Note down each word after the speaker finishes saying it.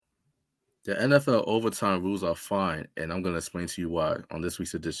The NFL overtime rules are fine, and I'm going to explain to you why on this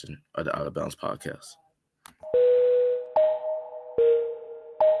week's edition of the Out of Bounds podcast.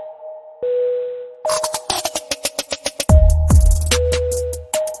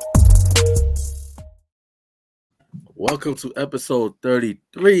 Welcome to episode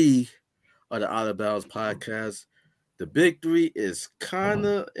 33 of the Out of Bounds podcast. The big three is kind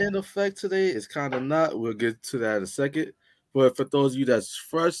of in effect today. It's kind of not. We'll get to that in a second. But for those of you that's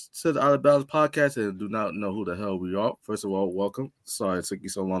fresh to the Out of Bounds podcast and do not know who the hell we are, first of all, welcome. Sorry it took you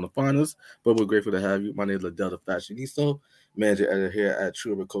so long to find us, but we're grateful to have you. My name is Ladale, the Fashionista, manager editor here at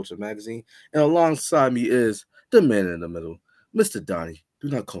True Urban Culture Magazine. And alongside me is the man in the middle, Mr. Donnie. Do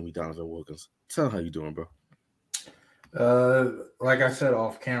not call me Donovan Wilkins. Tell him how you doing, bro. Like I said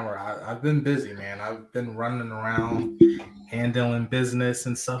off camera, I've been busy, man. I've been running around, handling business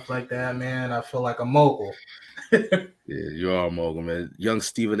and stuff like that, man. I feel like a mogul. Yeah, you are a mogul, man. Young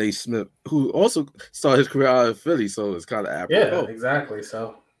Stephen A. Smith, who also started his career out in Philly, so it's kind of apropos. Yeah, exactly.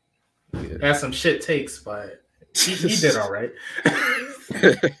 So, had some shit takes, but he did all right.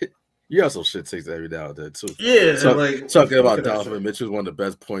 You have some shit takes every now and then, too. Yeah, talking about Donovan Mitchell's one of the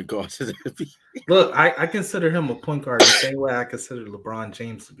best point guards in the NBA. Look, I consider him a point guard the same way I consider LeBron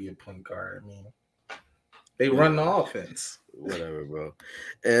James to be a point guard. I mean, they run the offense. Whatever, bro.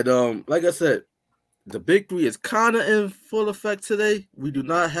 And like I said, the big three is kind of in full effect today. We do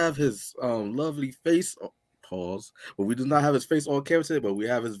not have his lovely face, pause, but we do not have his face on camera today, but we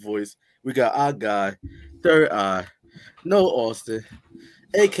have his voice. We got our guy, Third Eye, No Austin,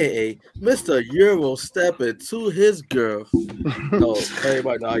 a.k.a. Mr. Euro stepping to his girl. No,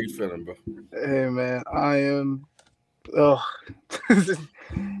 everybody know how you feeling, bro. Hey, man, I am... Oh,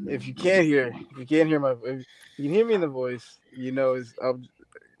 if you can't hear my... If you can hear me in the voice, you know,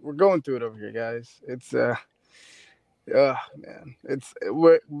 we're going through it over here, guys. It's, man.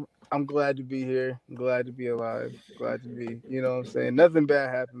 I'm glad to be here. I'm glad to be alive. Glad to be, you know what I'm saying? Nothing bad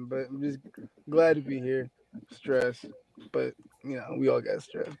happened, but I'm just glad to be here. Stress, but you know, we all got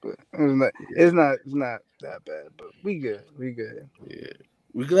stress, but it's not that bad, but we good. Yeah,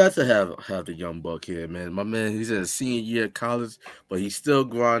 we're glad to have the young buck here, man. My man, he's in his senior year of college, but he's still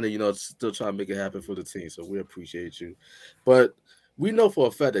grinding, you know, still trying to make it happen for the team. So we appreciate you, but we know for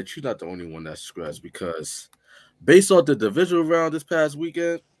a fact that you're not the only one that's stressed because based on the divisional round this past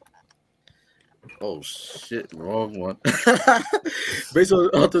weekend. Oh shit, wrong one. Based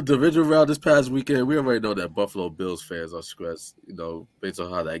on the division round this past weekend, we already know that Buffalo Bills fans are stressed, you know, based on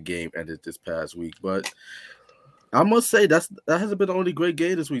how that game ended this past week. But I must say that hasn't been the only great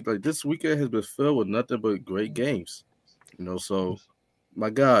game this week. Like this weekend has been filled with nothing but great games. You know, so my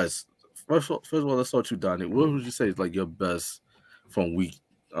guys, first of all, let's start with you, Donnie. What would you say is like your best from week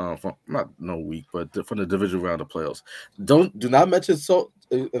from not no week, but from the division round of playoffs? Do not mention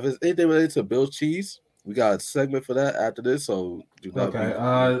if it's anything related to Bill's cheese, we got a segment for that after this. So do not.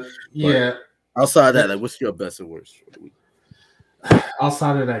 Okay. Yeah. Outside that, like, what's your best and worst for the week?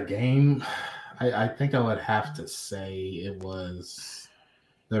 Outside of that game, I think I would have to say it was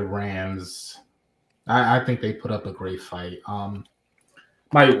the Rams. I think they put up a great fight.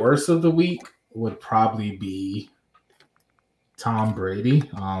 My worst of the week would probably be Tom Brady.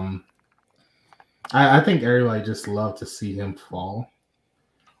 I think everybody just loved to see him fall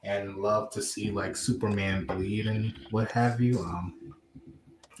and love to see like Superman bleed and what have you.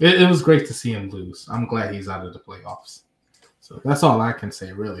 It was great to see him lose. I'm glad he's out of the playoffs. So that's all I can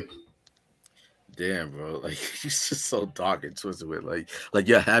say, really. Damn, bro! Like he's just so dark and twisted with like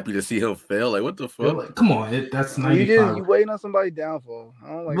you're happy to see him fail. Like what the fuck? Like, come on, that's 95. You waiting on somebody's downfall. I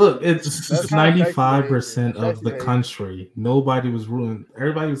don't like Look, it's 95% of the country. Nobody was rooting.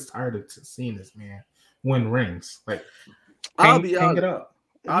 Everybody was tired of seeing this man win rings. Like, hang it up.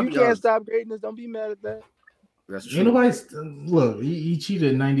 If you can't stop greatness, don't be mad at that. That's true. Look, he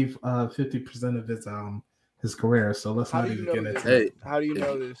cheated 50% of his career. So let's not even get into it. Hey, how do you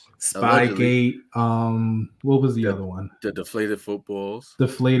know this? Spygate. What was the other one? The deflated footballs.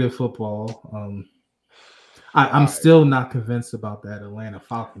 Deflated football. I'm still not convinced about that Atlanta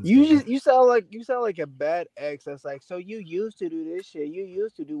Falcons. You sound like a bad ex that's like, so you used to do this shit. You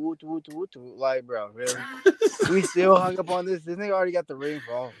used to do woot woot woot. Like, bro, really? We still hung up on this. This nigga already got the ring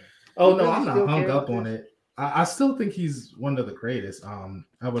for all of it. Oh no, I'm not hung up on it. I still think he's one of the greatest.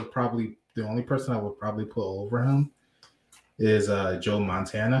 The only person I would probably put over him is Joe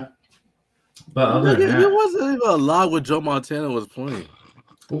Montana. But other than that, it wasn't even a lot what Joe Montana was playing.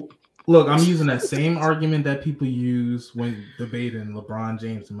 Look, I'm using that same argument that people use when debating LeBron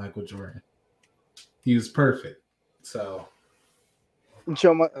James and Michael Jordan. He was perfect. So,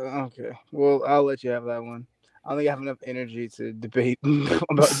 okay. Well, I'll let you have that one. I don't think I have enough energy to debate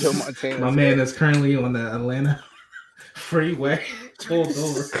about Joe Montana. My man is currently on the Atlanta freeway, pulled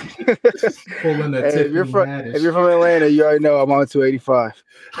over, pulling a Hey, Tiffany if you're Haddish. from Atlanta, you already know I'm on 285.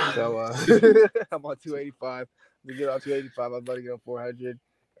 So I'm on 285. We get on 285. I'm about to get on 400,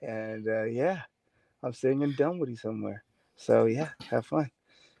 and yeah, I'm sitting in Dunwoody somewhere. So yeah, have fun.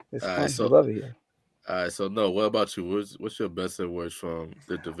 It's All right, fun. We so love it here. all right, so no. What about you? What's your best and worst from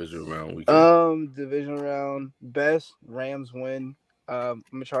the division round weekend? Division round best Rams win. I'm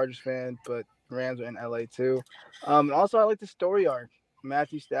a Chargers fan, but Rams are in LA too. And also I like the story arc.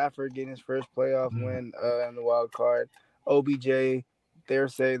 Matthew Stafford getting his first playoff Mm, win in the wild card. OBJ, they're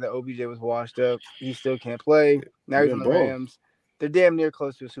saying that OBJ was washed up. He still can't play. Now You've he's on been the ball. Rams. They're damn near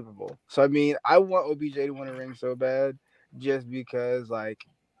close to a Super Bowl. So I mean, I want OBJ to win a ring so bad, just because like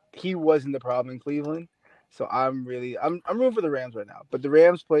he wasn't the problem in Cleveland. So I'm rooting for the Rams right now. But the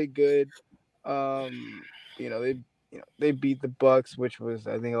Rams played good. Um, they beat the Bucks, which was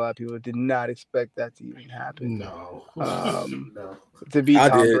I think a lot of people did not expect that to even happen. no, Um, no. to beat I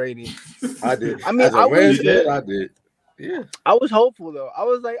Tom did. Brady. I did. I mean, As a You Rams fan, did, I did. Yeah. I was hopeful though. I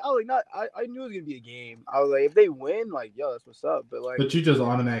was like, not. I knew it was gonna be a game. I was like, if they win, like, yo, that's what's up. But like, but you just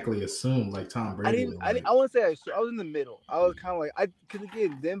automatically assume like Tom Brady would I win. didn't. I want to say I was in the middle. I was kind of like because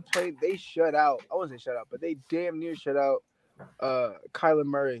again, them play. They shut out. I wasn't shut out, but they damn near shut out Kyler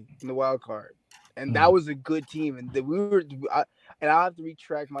Murray in the wild card, and that Mm. was a good team. And and I have to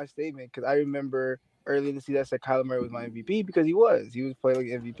retract my statement because I remember early in the season I said Kyler Murray was my MVP because he was playing like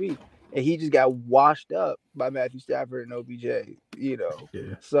MVP, and he just got washed up by Matthew Stafford and OBJ. Yeah,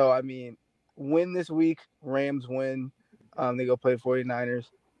 So I mean, win this week, Rams win. They go play 49ers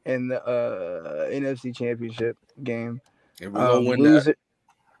in the NFC Championship game. And we're gonna win that. Lose it.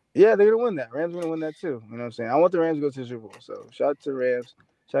 Yeah, they're gonna win that. Rams are gonna win that too. You know what I'm saying? I want the Rams to go to the Super Bowl. So shout out to the Rams,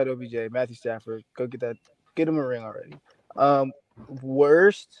 shout out to OBJ, Matthew Stafford. Go get him a ring already. Um,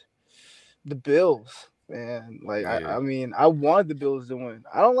 Worst, the Bills. Man, like Yeah. I mean, I wanted the Bills to win.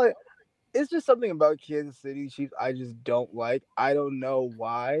 I don't like. It's just something about Kansas City Chiefs I just don't like. I don't know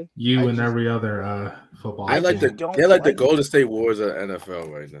why. you I and just every other football I just fan. They're don't like the like it. Golden State Warriors of NFL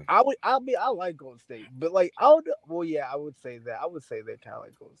right now. I like Golden State, but like well yeah, I would say that. I would say they're kind of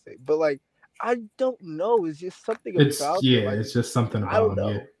like Golden State, but like I don't know. It's just something It's about them. it's just something I don't about him.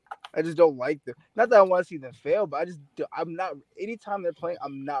 Yeah, know. I just don't like them. Not that I want to see them fail, but I'm not. Anytime they're playing,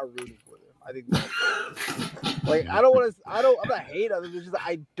 I'm not rooting for them. I think they're gonna fail. Like I don't want to. I'm not hating on them. It's just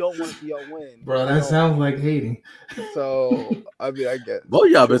I don't want to see y'all win. bro, I that don't. sounds like hating. So I mean, I guess Both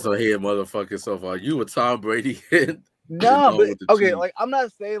y'all been sure. some head motherfuckers so far. You with Tom Brady and Nah, going but with the okay, Chiefs. like I'm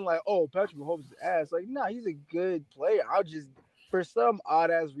not saying like, oh, Patrick Mahomes is ass. Like, nah, he's a good player. I just for some odd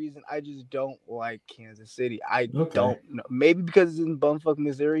ass reason, I just don't like Kansas City. I Okay, don't know. Maybe because it's in bumfuck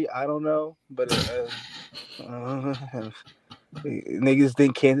Missouri. I don't know. But niggas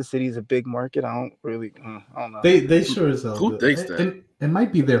think Kansas City is a big market. I don't really. I don't know. they sure as hell Who do. thinks that? And it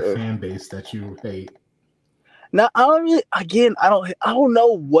might be their Uh, fan base that you hate. Now I don't really. Again, I don't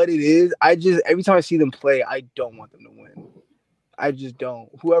know what it is. I just every time I see them play, I don't want them to win. I just don't.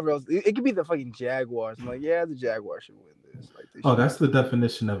 Whoever else, it could be the fucking Jaguars. I'm like, yeah, the Jaguars should win this. Like they Oh, should. that's the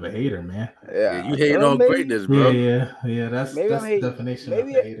definition of a hater, man. Yeah, Yeah, you hating on maybe, greatness, Yeah, bro. yeah. maybe I'm That's the hating. definition of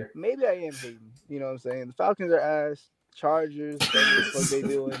a hater. Maybe I am hating. You know what I'm saying? The Falcons are ass. Chargers, whatever the fuck they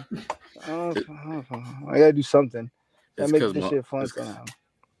doing. I gotta do something. Gotta It's make cause this my shit fun somehow.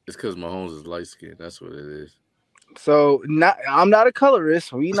 it's cause Mahomes is light skinned. That's what it is. So I'm not a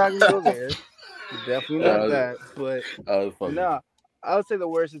colorist. We not gonna go there. Definitely not uh, that. But I was fucking. nah, I would say the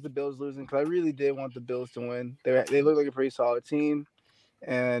worst is the Bills losing because I really did want the Bills to win. They look like a pretty solid team,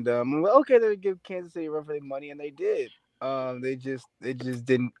 and I'm like, okay, they're gonna give Kansas City a run for their money, and they did. They just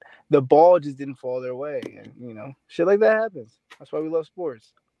didn't. The ball just didn't fall their way, and shit like that happens. That's why we love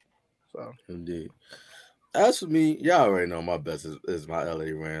sports. So Indeed. As for me, y'all already know my best is my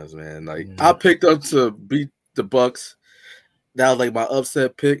LA Rams, man. Like I Yeah. picked up to beat the Bucks. That was like my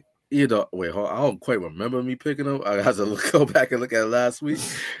upset pick. Wait, hold on, I don't quite remember me picking them. I have to go back and look at it last week.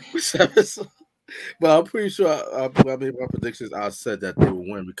 But I'm pretty sure when I made my predictions, I said that they would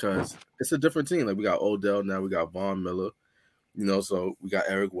win because it's a different team. Like we got Odell now, we got Von Miller. So we got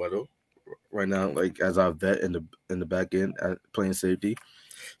Eric Weddle right now, like as our vet in the back end at playing safety.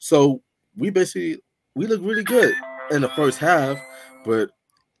 So we look really good in the first half, but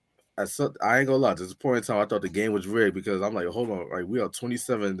I ain't gonna lie. There's a point in time I thought the game was rigged because I'm like, hold on, like we are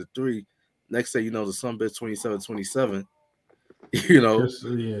 27-3. Next thing you know, the Sunbeds 27-27.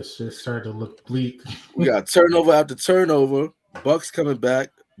 Shit started to look bleak. We got turnover after turnover. Bucks coming back,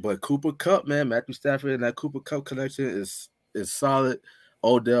 but Cooper Cup, man, Matthew Stafford and that Cooper Cup connection is solid.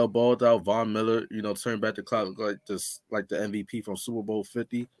 Odell balled out. Von Miller, turned back the clock like the MVP from Super Bowl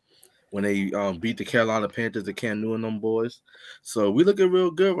 50 when they beat the Carolina Panthers, the Cam Newton them boys. So we looking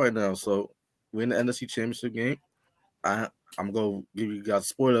real good right now. So we're in the NFC Championship game. I'm gonna give you guys a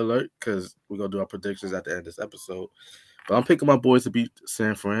spoiler alert because we're gonna do our predictions at the end of this episode. But I'm picking my boys to beat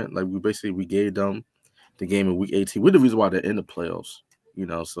San Fran. Like we gave them the game in week 18. We're the reason why they're in the playoffs.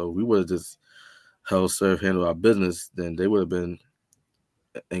 So we would have just handled our business, then they would have been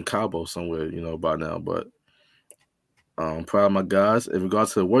in Cabo somewhere, by now. But I'm proud of my guys. In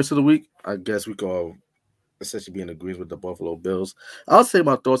regards to the worst of the week, I guess we could essentially be in agreement with the Buffalo Bills. I'll say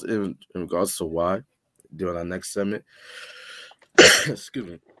my thoughts in regards to why during our next segment. Excuse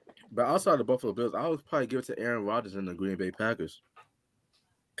me. But outside of the Buffalo Bills, I would probably give it to Aaron Rodgers and the Green Bay Packers.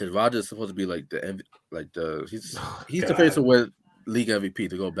 Because Rodgers is supposed to be he's the face to win league MVP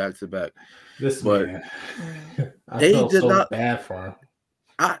to go back to back. Man, I felt so bad for him.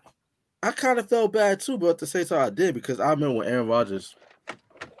 I kind of felt bad too, but at the same time I did because I remember when Aaron Rodgers,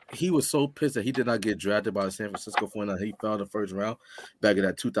 he was so pissed that he did not get drafted by the San Francisco 49ers. He fell in the first round back in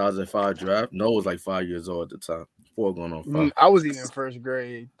that 2005 draft. Noah was like 5 years old at the time. 4 going on 5. I was even in first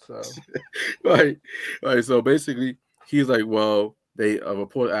grade, so right. So basically, he's like, well, a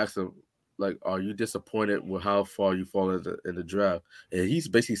reporter asked him, like, are you disappointed with how far you fall in the draft? And he's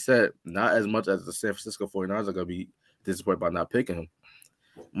basically said, not as much as the San Francisco 49ers are going to be disappointed by not picking him.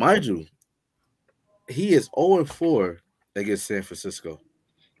 Mind you, he is 0-4 against San Francisco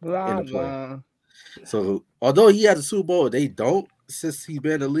in the play. So, although he has a Super Bowl, they don't since he's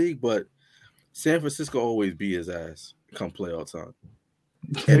been in the league, but San Francisco always beat his ass come playoff time.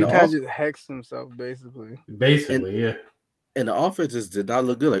 And he kind of just hexed himself, basically. Yeah. And the offense just did not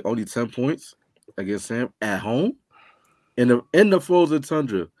look good. Like only 10 points against Sam at home in the frozen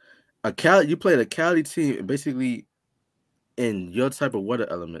tundra. You played a Cali team basically in your type of weather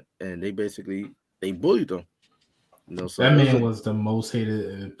element, and they bullied them. So that man was the most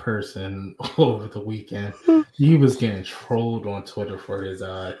hated person over the weekend. He was getting trolled on Twitter for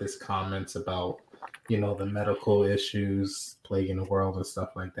his comments about the medical issues plaguing the world and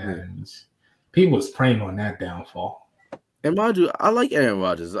stuff like that, and people was preying on that downfall. And mind you, I like Aaron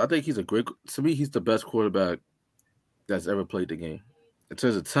Rodgers. I think he's to me, he's the best quarterback that's ever played the game. In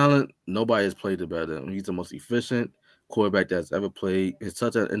terms of talent, nobody has played it better than him. He's the most efficient quarterback that's ever played. His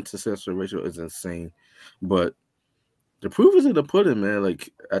touchdown interception ratio is insane. But the proof is in the pudding, man.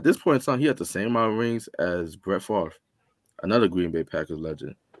 Like, at this point in time, he had the same amount of rings as Brett Favre, another Green Bay Packers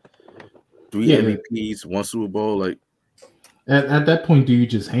legend. 3 MVPs, 1 Super Bowl. Like, at that point, do you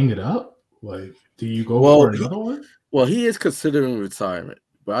just hang it up? Like, do you go for another one? Well, he is considering retirement,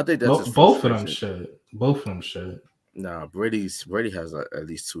 but I think that's both of them should. Both of them should. Nah, Brady has at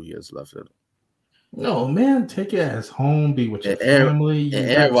least 2 years left in him. No, man, take your ass home, be with your family.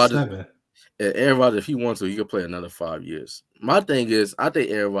 Aaron Rodgers, if he wants to, he could play another 5 years. My thing is, I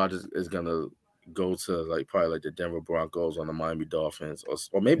think Aaron Rodgers is gonna go to probably the Denver Broncos or the Miami Dolphins,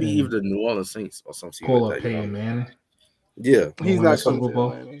 or maybe even the New Orleans Saints or something like that. Peyton Manning. Yeah, he's not coming to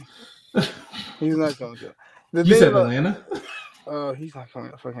Atlanta. He's not coming to. You said Atlanta? Oh, he's not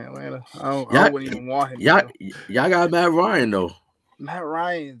coming to fucking Atlanta. I wouldn't even want him. Y'all got Matt Ryan though. Matt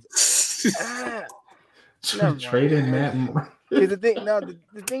Ryan's trading Matt. The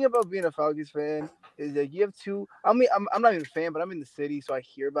thing about being a Falcons fan is that you have two. I mean, I'm not even a fan, but I'm in the city, so I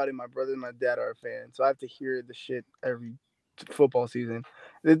hear about it. My brother and my dad are a fan, so I have to hear the shit every football season.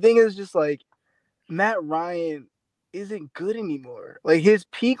 The thing is just like Matt Ryan isn't good anymore. Like his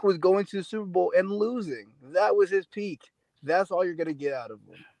peak was going to the Super Bowl and losing. That was his peak. That's all you're gonna get out of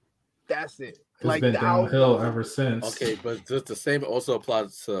him. That's it. It's been downhill ever since. Okay, but does the same also apply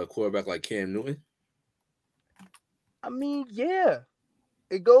to a quarterback like Cam Newton? I mean, yeah,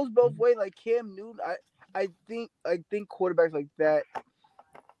 it goes both ways. Like Cam Newton, I think quarterbacks like that.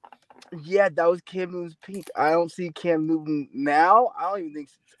 Yeah, that was Cam Newton's peak. I don't see Cam Newton now. I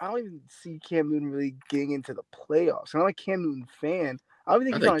don't even see Cam Newton really getting into the playoffs. I'm not a Cam Newton fan. I don't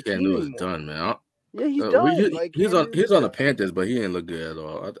think he's on a team anymore. Cam Newton's done, man. Yeah, he's done. He's on the Panthers, but he didn't look good at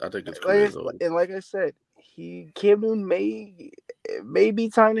all. I think it's crazy. And like I said, Cam Newton may be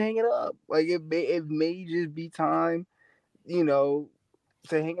time to hang it up. Like it may just be time, to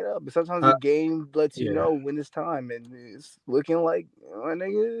hang it up. But sometimes the game lets you know when it's time, and it's looking like,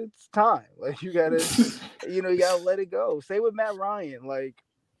 nigga, it's time. Like you gotta, you gotta let it go. Same with Matt Ryan. Like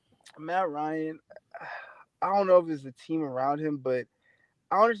Matt Ryan, I don't know if it's the team around him, but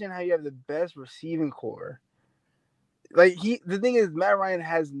I understand how you have the best receiving core. Like the thing is, Matt Ryan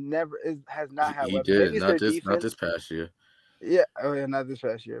has not had. He did not this past year. Yeah, not this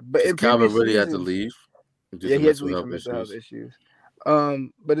past year. But Calvin really had to leave. Yeah, he had to leave for mental health issues.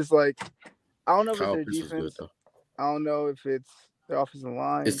 But it's like I don't know if it's Kyle their Pitts was good defense. though. I don't know if it's their offensive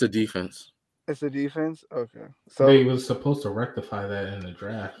line. It's the defense. It's the defense. Okay, They so was supposed to rectify that in the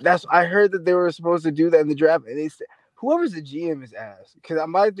draft. I heard that they were supposed to do that in the draft, and they said whoever's the GM is ass. Because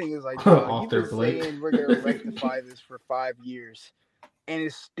my thing is like, dog, Off you've their been plate. saying we're gonna rectify this for 5 years, and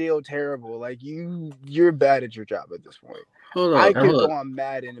it's still terrible. Like you're bad at your job at this point. Hold I up, could hold go up, on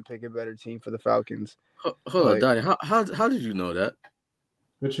Madden and pick a better team for the Falcons. hold up, Like Donnie. How did you know that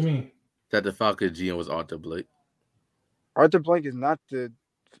What you mean? the Falcons GM was Arthur Blake? Arthur Blank is not the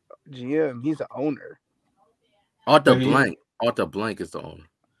GM; he's the owner. Arthur But he- Blank. Arthur Blank is the owner.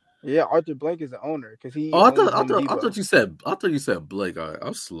 Yeah, Arthur Blank is the owner because he Oh, I owns thought Home Depot. I thought you said Blake. All right,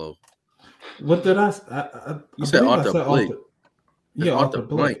 I'm slow. What did I You said believe I Arthur said Blake. Arthur. It's Yeah, Arthur Arthur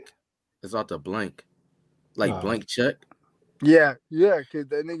Blake. It's Arthur Blank. Like Oh. blank check. Yeah, because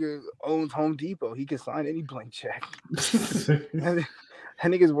that nigga owns Home Depot. He can sign any blank check. That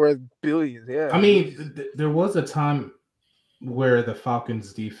nigga's worth billions. Yeah. I mean, there was a time where the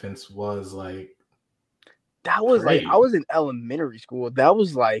Falcons defense was like that was great. like I was in elementary school. That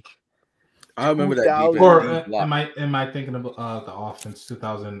was like I remember that 2000. defense. Or deep block. am I thinking of the offense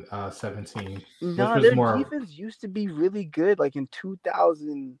 2017? nah, was their more- defense used to be really good, like in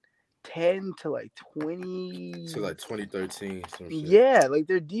 2010 to like 20. To like 2013. Some shit. Yeah, like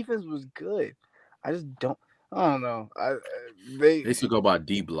their defense was good. I don't know. They used to go by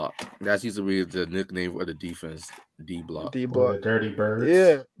D block. That used to be the nickname for the defense. D block. D Or the block. Dirty Birds.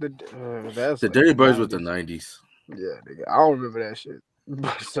 Yeah, that's The like Dirty Birds was the 90s. 90s. Yeah, nigga, I don't remember that shit.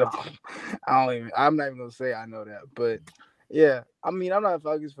 So I'm not even gonna say I know that. But yeah, I mean I'm not a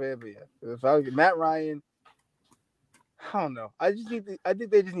Falcons fan, but yeah, the Falcons, Matt Ryan. I don't know. I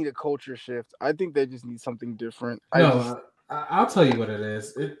think they just need a culture shift. I think they just need something different. I'll tell you what it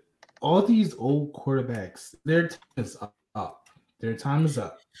is. All these old quarterbacks, their time is up. Their time is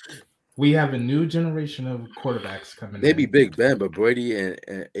up. We have a new generation of quarterbacks coming Maybe in. Big Ben, but Brady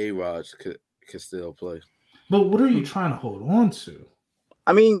and A-Rod could still play. But what are you trying to hold on to?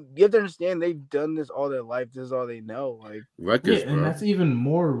 I mean, you have to understand they've done this all their life. This is all they know. Like Records, Yeah, and bro. that's even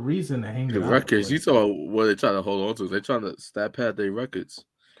more reason to hang The it out. records. Like, You saw what they're trying to hold on to. They're trying to stat pad their records.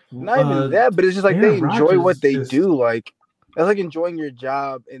 not even that, but it's just like Aaron they enjoy Rodgers what they is- do. Like that's like enjoying your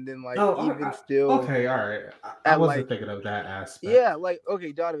job, and then like still. Okay, all right. I wasn't thinking of that aspect. Yeah, like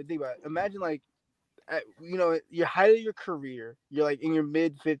okay, Donovan, think about it. Imagine like, your height of your career, you're like in your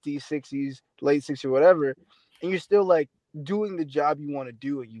mid 50s, 60s, late 60s, whatever, and you're still like doing the job you want to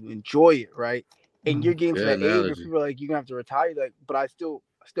do and you enjoy it, right? And you're getting to that age where analogy. people are like, you're gonna have to retire, like, but I still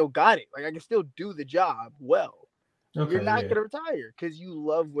got it. Like I can still do the job well. Okay, You're not yeah. gonna retire because you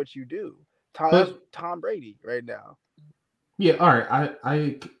love what you do. But- That's Tom Brady right now. Yeah, all right.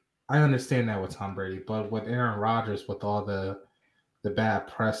 I understand that with Tom Brady, but with Aaron Rodgers, with all the bad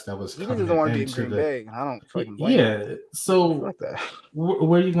press that was He just coming doesn't want to be in into Green the Bay. I don't fucking blame him. yeah. So Fuck that.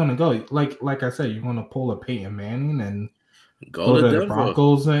 where are you gonna go? Like I said, you're gonna pull a Peyton Manning and Go go to to the Denver.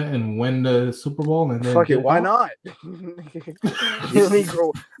 Broncos and win the Super Bowl and then Fuck it, get why out? not?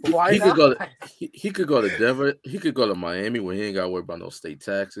 Why He not? could go to he could go to Denver. He could go to Miami where he ain't got to worry about no state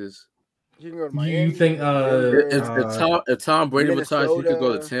taxes. You can go to You Miami. think, Denver, If Tom Brady retires, he could go to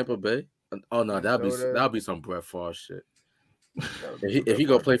Minnesota. Tampa Bay. Oh no, Minnesota. that'll be some Brett Favre shit. that would be If he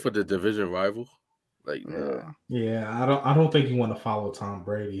some go play for the division rival, like Yeah. Yeah, I don't think you want to follow Tom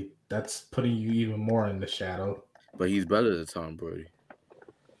Brady. That's putting you even more in the shadow. but he's better than Tom Brady.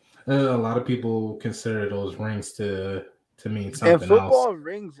 A lot of people consider those rings to mean And something football else.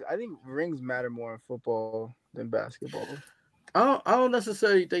 rings. I think rings matter more in football than basketball. I don't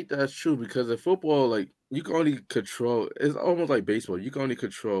necessarily think that's true because in football, like you can only control. It's almost like baseball. You can only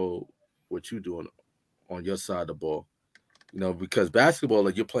control what you do on your side of the ball. You know, because basketball,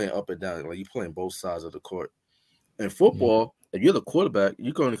 like you're playing up and down, like you're playing both sides of the court. In football, if you're the quarterback,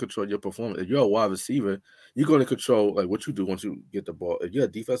 you can only control your performance. If you're a wide receiver, you can only control like what you do once you get the ball. If you're a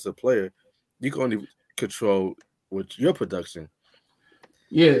defensive player, you can only control with your production.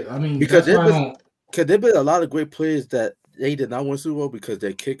 Yeah, I mean, Because that's why I don't. there've been a lot of great players that they did not win Super Bowl because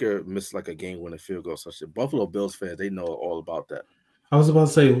their kicker missed like a game-winning field goal. So shit. Buffalo Bills fans, they know all about that. I was about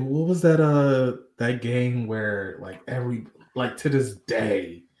to say, what was that game where like to this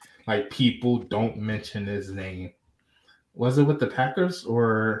day, like people don't mention his name? Was it with the Packers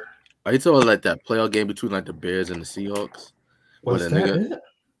or Are you talking like that playoff game between like the Bears and the Seahawks? was When that a nigga- it?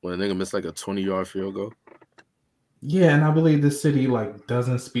 When a nigga missed like a 20-yard field goal? Yeah, and I believe the city like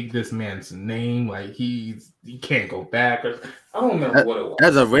doesn't speak this man's name. Like he can't go back. Or I don't remember what it was.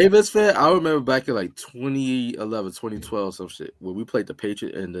 As a Ravens fan, I remember back in like 2011, 2012, some shit, when we played the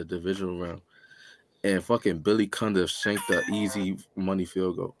Patriots in the divisional round. and fucking Billy Cundiff shanked the easy money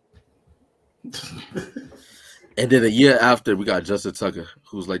field goal. And then a year after, we got Justin Tucker,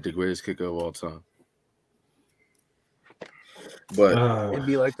 who's like the greatest kicker of all time. But It'd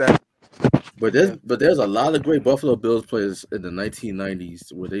be like that. there's a lot of great Buffalo Bills players in the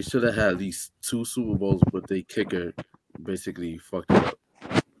 1990s where they should have had at least 2 Super Bowls, but they kicker basically fucked it up.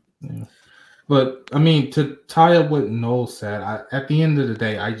 Yeah. But I mean, to tie up what Noel said, at the end of the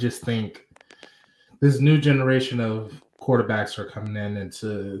day, I just think this new generation of quarterbacks are coming in and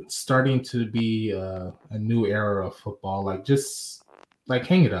starting to be a new era of football. Like, just like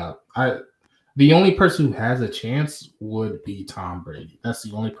hang it up. The only person who has a chance would be Tom Brady. That's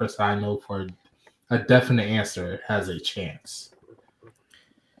the only person I know for a definite answer has a chance.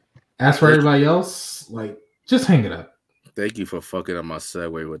 As for everybody else, like, just hang it up. Thank you for fucking up my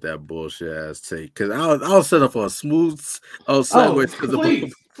segue with that bullshit ass take. Because I was set up for a smooth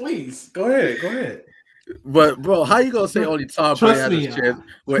segue. Please. Go ahead. But, bro, how you going to say only Tom Brady has a chance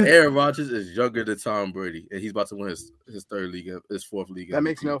when Aaron Rodgers is younger than Tom Brady and he's about to win his fourth league? That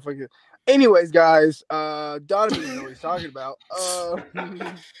makes no fucking. Anyways, guys, Donovan knows what he's talking about.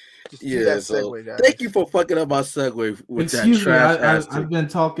 Just do that segue, guys. Thank you for fucking up my segue with Excuse that trash ass I've been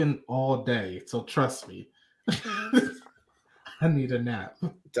talking all day, so trust me. I need a nap.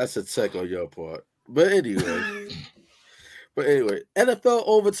 That's a tech on your part. But anyway, NFL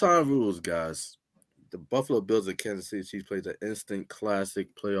overtime rules, guys. The Buffalo Bills and Kansas City Chiefs played an instant classic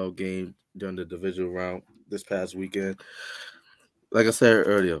playoff game during the divisional round this past weekend. Like I said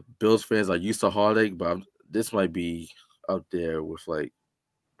earlier, Bills fans are used to heartache, but this might be up there with like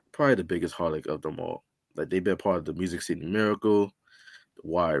probably the biggest heartache of them all. Like they've been part of the Music City Miracle, the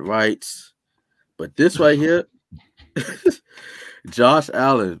Wide Rights, but this right here, Josh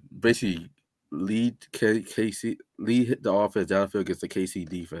Allen basically lead the offense downfield against the KC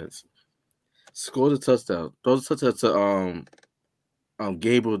defense. Scored a touchdown. Throws a touchdown to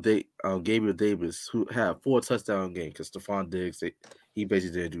Gabriel Davis, who had 4 touchdown games because Stephon Diggs, he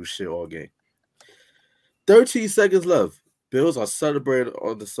basically didn't do shit all game. 13 seconds left. Bills are celebrating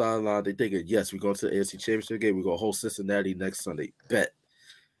on the sideline. They thinking, yes, we're going to the AFC Championship game. We're going to host Cincinnati next Sunday. Bet.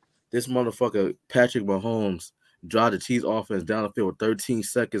 This motherfucker, Patrick Mahomes, drive the Chiefs offense down the field with 13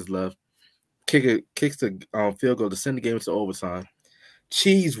 seconds left. Kicks the field goal to send the game into overtime.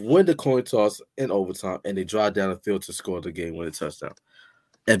 Chiefs win the coin toss in overtime, and they drive down the field to score the game-winning touchdown.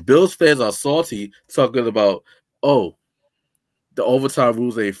 And Bills fans are salty, talking about, oh, the overtime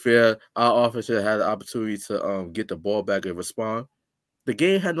rules ain't fair. Our offense should have had the opportunity to get the ball back and respond. The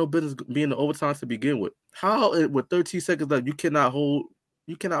game had no business being the overtime to begin with. How, with 13 seconds left, you cannot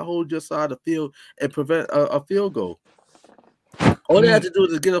hold your side of the field and prevent a field goal? All they had to do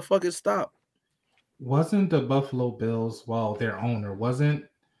is get a fucking stop. Wasn't the Buffalo Bills, their owner, wasn't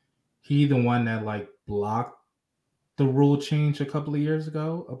he the one that like blocked the rule change a couple of years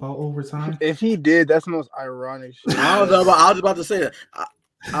ago about overtime? If he did, that's the most ironic shit. I don't know about. I was about to say that. I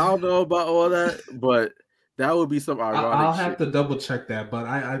don't know about all that, but that would be some ironic. I'll have to double check that, but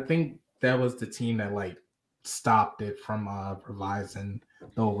I think that was the team that like stopped it from revising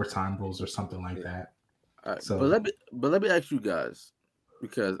the overtime rules or something like that. Right, so, but let me ask you guys,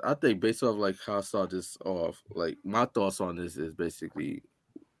 because I think based off like how I saw this off, like my thoughts on this is basically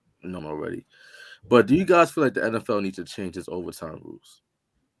known already. But do you guys feel like the NFL needs to change its overtime rules?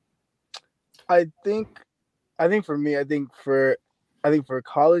 I think for me, I think for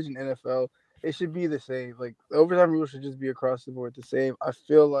college and NFL, it should be the same. Like the overtime rules should just be across the board the same. I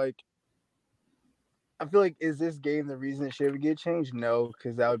feel like is this game the reason it should get changed? No,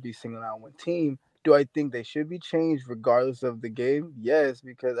 because that would be singling out one team. Do I think they should be changed regardless of the game? Yes,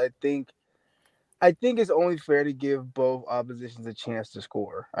 because I think it's only fair to give both oppositions a chance to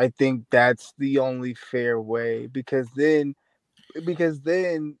score. I think that's the only fair way because then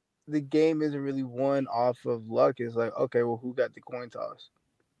the game isn't really won off of luck. It's like, okay, well, who got the coin toss?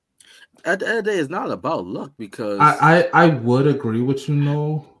 At the end of the day, it's not about luck because I would agree with you,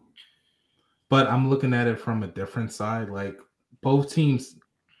 Noel, but I'm looking at it from a different side. Like both teams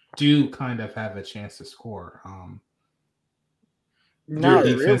do kind of have a chance to score. Not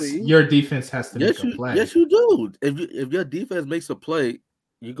really. Your defense has to make a play. Yes, you do. If your defense makes a play,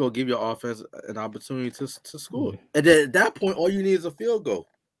 you're gonna give your offense an opportunity to score. And then at that point, all you need is a field goal.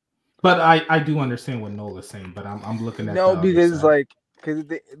 But I do understand what Noel is saying, but I'm looking at because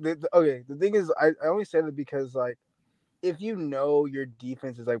the thing is I only said it because like if you know your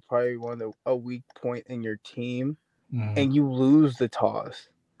defense is like probably a weak point in your team and you lose the toss,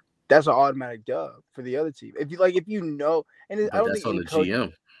 that's an automatic dub for the other team. If you know, and I don't that's think on the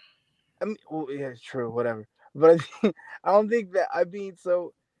GM. I mean, well, yeah, it's true, whatever. But I don't think that. I mean,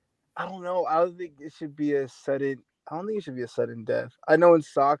 so I don't know. I don't think it should be a sudden. I don't think it should be a sudden death. I know in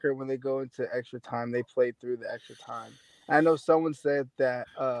soccer when they go into extra time, they play through the extra time. I know someone said that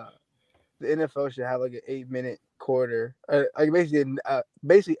the NFL should have like an 8 minute quarter, like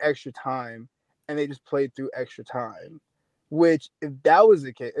basically extra time, and they just played through extra time. Which, if that was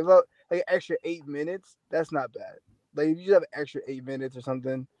the case, if like extra 8 minutes, that's not bad. Like if you just have an extra 8 minutes or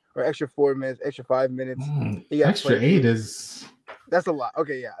something, or extra 4 minutes, extra 5 minutes, you got to Extra play 8 through. is That's a lot.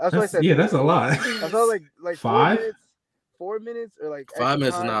 Okay, yeah, that's why I said that's a lot. that's all like 5? 4 minutes, 4 minutes or like extra 5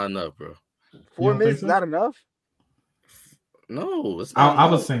 minutes is time. not enough, bro. You Four don't think minutes is so? not enough. No, it's not I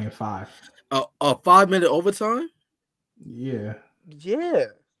was enough. saying 5. A 5 minute overtime, Yeah. Yeah.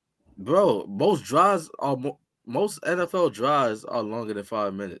 bro. Most NFL drives are longer than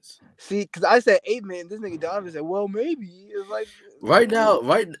 5 minutes. See, because I said 8 minutes, this nigga Donovan said, "Well, maybe it's like Right now,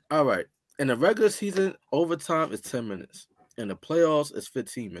 all right. In the regular season, overtime is 10 minutes. In the playoffs, it's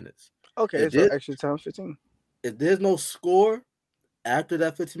 15 minutes. okay, If so there, extra time 15. if there's no score after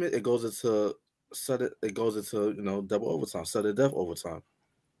that 15 minutes, it goes into double overtime, sudden death overtime.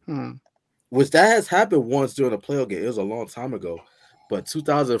 Hmm. Which that has happened once during a playoff game. It was a long time ago, but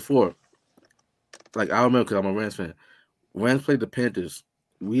 2004. Like I remember because I'm a Rams fan. Rams played the Panthers.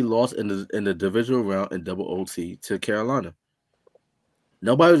 We lost in the divisional round in double OT to Carolina.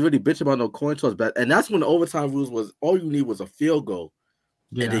 Nobody was really bitching about no coin toss back, and that's when the overtime rules was all you need was a field goal,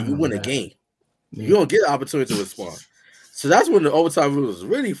 Yeah, and I then you remember win a that. game. Yeah. You don't get an opportunity to respond. So that's when the overtime rules was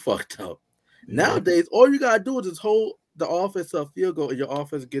really fucked up. Yeah. Nowadays, all you gotta do is just hold the offense to a field goal, and your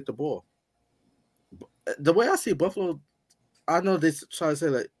offense get the ball. The way I see Buffalo, I know they try to say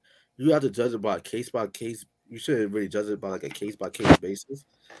like you have to judge it by case by case. You shouldn't really judge it by like a case by case basis,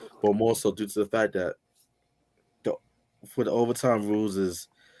 but more so due to the fact that for the overtime rules is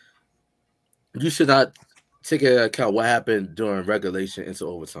you should not take into account what happened during regulation into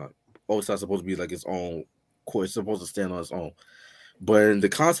overtime. Overtime's supposed to be like its own court. It's supposed to stand on its own. But in the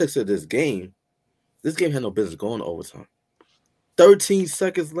context of this game had no business going to overtime. 13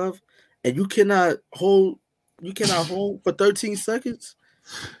 seconds left, and you cannot hold for 13 seconds.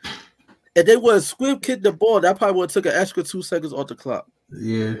 If they would have squib kicked the ball, that probably would have took an extra 2 seconds off the clock.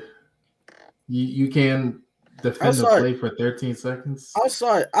 Yeah. You can defend the play for 13 seconds. I'm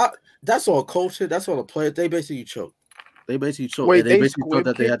sorry. That's all culture. That's all the players. They basically choked. Wait, and they they basically thought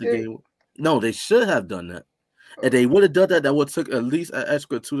that they had the game. No, they should have done that. If they would have done that, that would have took at least an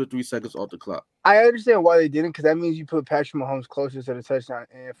extra 2 to 3 seconds off the clock. I understand why they didn't, because that means you put Patrick Mahomes closer to the touchdown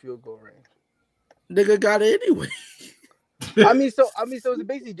and field goal range. Nigga got it anyway. I mean, so it's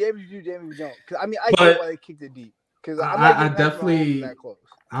basically damage you do, damage you don't. Because I mean, I get why they kicked it deep. Because I definitely, that close.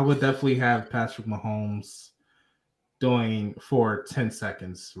 I would definitely have Patrick Mahomes doing for 10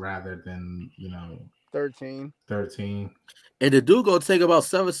 seconds rather than 13. And the dude gonna take about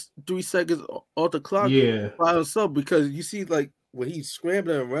 3 seconds off the clock by himself, because you see like when he's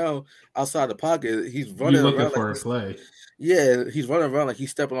scrambling around outside the pocket, he's running around for a play. Yeah, he's running around like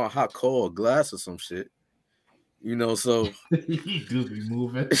he's stepping on hot coal or glass or some shit. So he do be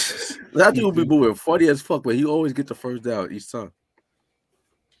moving. That dude be moving funny as fuck, but he always get the first down each time.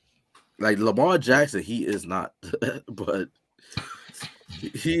 Like Lamar Jackson, he is not, but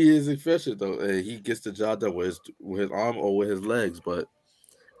he is efficient though, and he gets the job done with his arm or with his legs. But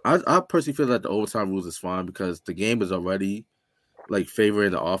I personally feel that the overtime rules is fine because the game is already like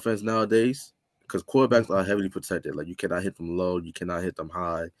favoring the offense nowadays. Because quarterbacks are heavily protected. Like you cannot hit them low, you cannot hit them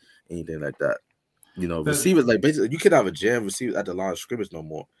high, anything like that. Receivers like basically you cannot have a jam receiver at the line of scrimmage no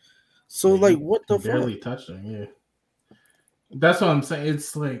more. So like, what the barely fuck? touching, yeah. That's what I'm saying.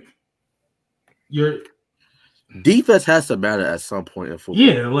 It's like your defense has to matter at some point in football.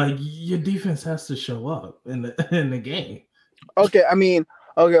 Yeah, like your defense has to show up in the game. Okay, I mean,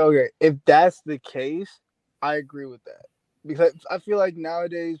 okay. If that's the case, I agree with that, because I feel like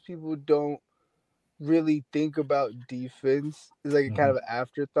nowadays people don't really think about defense. It's like a kind of an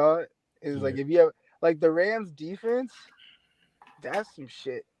afterthought. It's like if you have like the Rams defense, that's some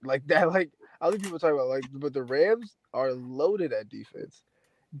shit. Like that, like other people talk about, like, but the Rams are loaded at defense.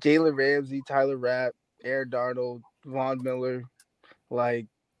 Jalen Ramsey, Tyler Rapp, Aaron Darnold, Von Miller, like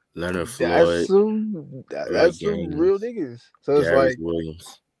Leonard Floyd, that's some real niggas. So it's Gary like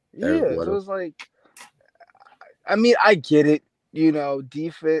Williams. So it's like, I mean, I get it.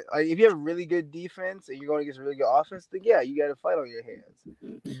 Defense. Like if you have really good defense and you're going against really good offense, then yeah, you got to fight on your hands.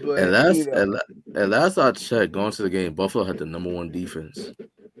 But and last I checked, going to the game, Buffalo had the number 1 defense.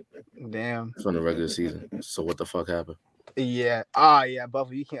 Damn. From the regular season. So what the fuck happened? Yeah. Yeah.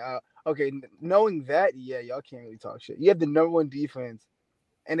 Buffalo, you can't. Okay, knowing that, yeah, y'all can't really talk shit. You have the number 1 defense,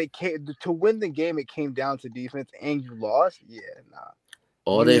 and it came to win the game. It came down to defense, and you lost. Yeah, nah.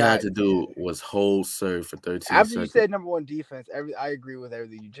 All they had to do was hold serve for 13 After seconds. you said number one defense, I agree with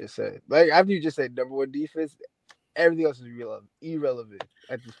everything you just said. Like after you just said number one defense, everything else is irrelevant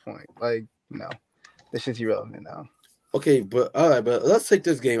at this point. Like no, this shit's irrelevant now. Okay, but all right, but let's take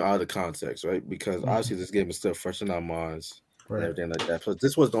this game out of the context, right? Because obviously this game is still fresh in our minds and everything like that. But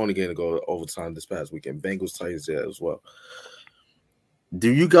this was the only game to go overtime this past weekend. Bengals Titans there as well.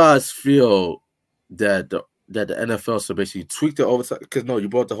 Do you guys feel that the NFL should basically tweak the overtime? Because no, you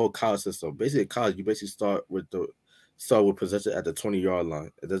brought the whole college system. Basically, college you basically start with possession at the 20-yard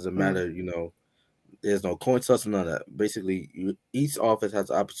line. It doesn't matter, there's no coin toss, none of that. Basically, each offense has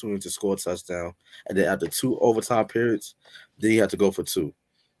the opportunity to score a touchdown, and then after 2 overtime periods, then you have to go for 2.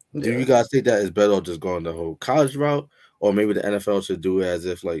 Yeah. Do you guys think that is better or just going the whole college route, or maybe the NFL should do it as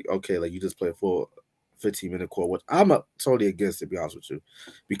if you just play for 15-minute quarter? Which I'm totally against, to be honest with you,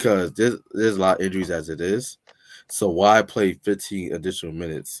 because there's a lot of injuries as it is. So why play 15 additional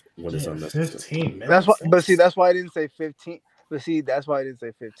minutes when it's unnecessary? 15 minutes. That's why I didn't say 15. But see, that's why I didn't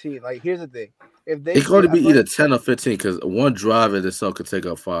say 15. Like, here's the thing: if they it could only be either 10 or 15, because one drive in itself could take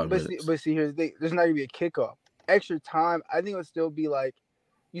up 5 minutes. But see, here's the thing: there's not gonna be a kickoff. Extra time, I think it would still be like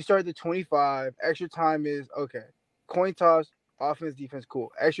you start at the 25. Extra time is okay. Coin toss, offense, defense,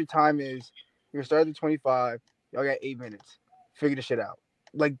 cool. Extra time is you're starting at the 25. Y'all got 8 minutes. Figure the shit out.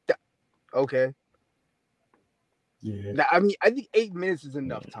 Like, okay. Yeah. Now, I mean, I think 8 minutes is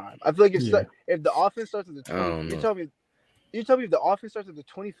enough time. I feel like if the offense starts at the 20, you tell me if the offense starts at the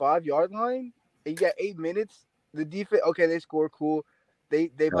 25-yard line and you got 8 minutes, the defense, okay, they score, cool. They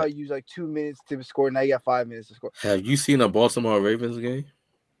probably use like 2 minutes to score. Now you got 5 minutes to score. Have you seen a Baltimore Ravens game?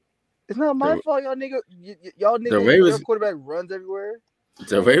 It's not my fault, y'all nigga. Your quarterback runs everywhere.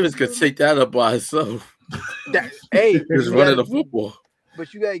 The Ravens could take that up by itself. Just running the football.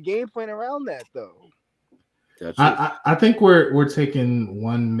 But you got a game plan around that, though. I think we're taking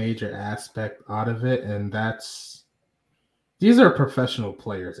one major aspect out of it, and that's these are professional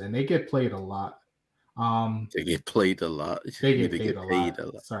players, and they get played a lot. They get played a lot. They get paid a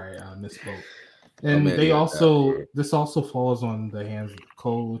lot. Sorry, I misspoke. And this also falls on the hands of the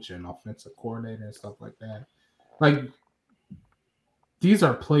coach and offensive coordinator and stuff like that. Like, these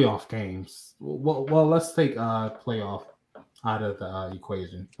are playoff games. Well, let's take playoff out of the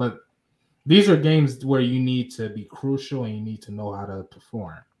equation, but these are games where you need to be crucial and you need to know how to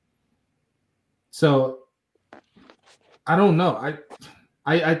perform. So I don't know.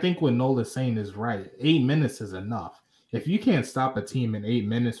 I think what Noel is saying is right. 8 minutes is enough. If you can't stop a team in 8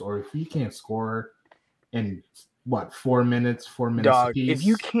 minutes, or if you can't score in 4 minutes, 4 minutes Dog, apiece, if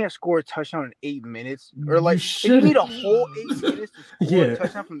you can't score a touchdown in 8 minutes, or like if you need a whole 8 minutes to score a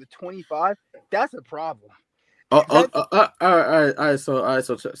touchdown from the 25, that's a problem. All right.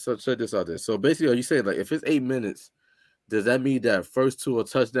 So check this out there. So basically, are you saying, like, if it's 8 minutes, does that mean that first to a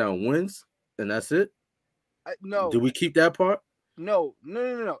touchdown wins and that's it? No. Do we keep that part? No.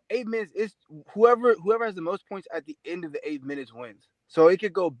 8 minutes is whoever has the most points at the end of the 8 minutes wins. So it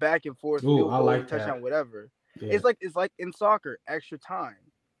could go back and forth. Ooh, I like touchdown, that. whatever. Yeah. It's like in soccer, extra time.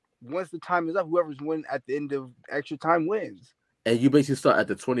 Once the time is up, whoever's winning at the end of extra time wins. And you basically start at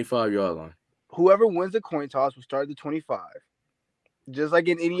the 25-yard line. Whoever wins the coin toss will start at the 25. Just like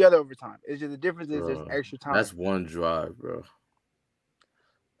in any other overtime. It's just the difference is there's extra time. That's one drive, bro.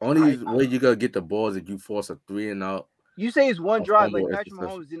 Only way you're going to get the ball is if you force a 3 and out. You say it's one drive. Like, Patrick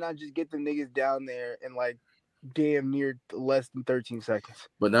Mahomes did not just get the niggas down there in, like, damn near less than 13 seconds.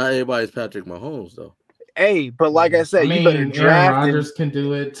 But not everybody's Patrick Mahomes, though. Hey, but like I said, you better draft. Aaron Rodgers can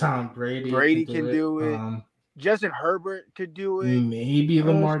do it. Tom Brady can do it. Justin Herbert could do it. Maybe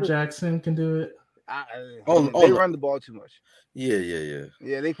Lamar Jackson can do it. They run the ball too much. Yeah.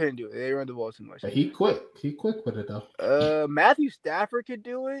 Yeah, they couldn't do it. They run the ball too much. He quick with it though. Matthew Stafford could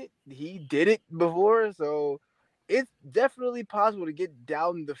do it. He did it before, so it's definitely possible to get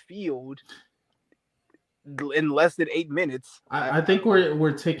down the field in less than 8 minutes. I think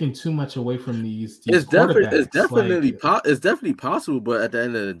we're taking too much away from these it's definitely possible, but at the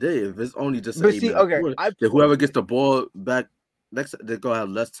end of the day, if it's only just an 8 minute quarter, then whoever gets the ball back next, they're gonna have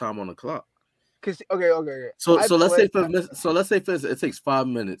less time on the clock. Okay. So let's say for instance, it takes 5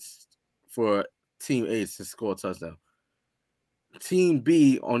 minutes for Team A to score a touchdown. Team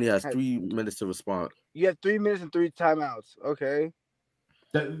B only has 3 minutes to respond. You have 3 minutes and 3 timeouts. Okay,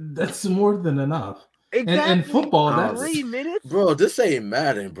 that's more than enough. Exactly. And football, that's 3 minutes, bro. This ain't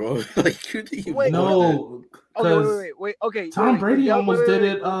Madden, bro. Like, no. Wait. Okay. Tom Brady almost did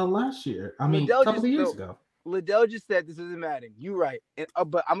it last year. I mean, a couple of years ago. Ladale just said this isn't Madden. You're right.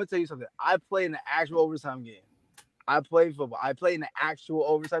 But I'm gonna tell you something. I played in the actual overtime game. I played football. I played in the actual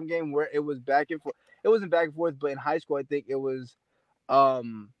overtime game where it was back and forth. It wasn't back and forth, but in high school, I think it was Yeah,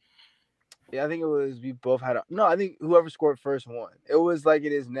 I think it was we both had no. I think whoever scored first won. It was like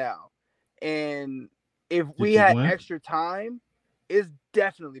it is now, and if we Did you had win? extra time, it's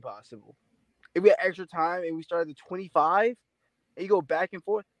definitely possible. If we had extra time and we started at 25, and you go back and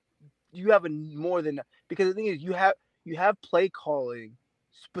forth, you have a more than because the thing is you have play calling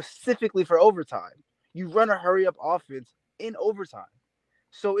specifically for overtime. You run a hurry up offense in overtime.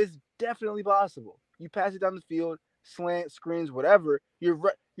 So it's definitely possible. You pass it down the field, slant, screens, whatever. You're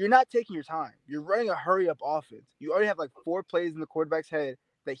not taking your time. You're running a hurry up offense. You already have like 4 plays in the quarterback's head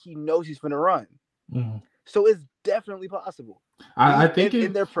that he knows he's going to run. Mhm. So it's definitely possible. I think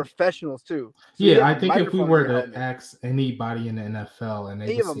And they're professionals too. So you yeah, have I a think if we microphone in were your to helmet. ask anybody in the NFL and they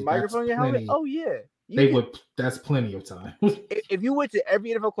And you would have a say that's microphone in your helmet. plenty, Oh yeah, you they can. would. That's plenty of time. If you went to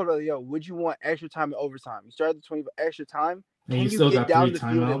every NFL quarterback, yo, would you want extra time and overtime? You started the 20 extra time. And you Can you still get got 3 down the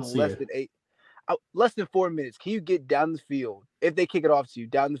field in timeouts. Yeah, less than 4 minutes? Can you get down the field if they kick it off to you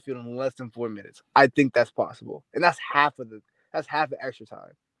down the field in less than 4 minutes? I think that's possible, and that's half the extra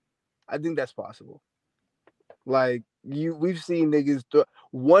time. I think that's possible. Like we've seen niggas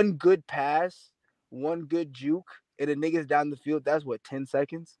one good pass, one good juke, and the niggas down the field. That's what 10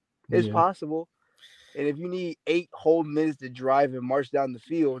 seconds. It's yeah. possible. And if you need 8 whole minutes to drive and march down the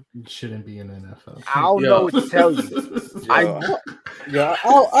field, You shouldn't be in the NFL. I don't know Yo, what to tell you. I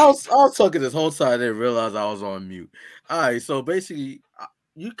was talking this whole time. I didn't realize I was on mute. All right, so basically,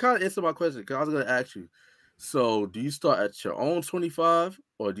 you kind of answered my question because I was going to ask you. So, do you start at your own 25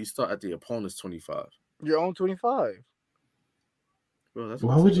 or do you start at the opponent's 25? Your own 25. Bro, that's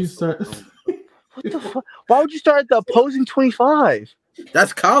Why gonna would take you us so start? long. What the fuck? Why would you start at the opposing 25?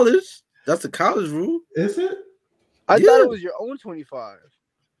 That's college. That's the college rule. Is it? I Yeah. thought it was your own 25.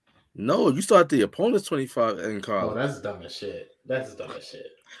 No, you start at the opponent's 25 in Oh, college. that's dumb as shit. That's dumb as shit.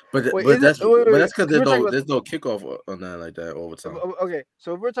 Wait, That's because we're talking about there's no kickoff on that like that all the time. okay,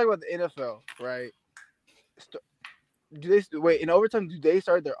 so if we're talking about the NFL, right? Do they wait in overtime? Do they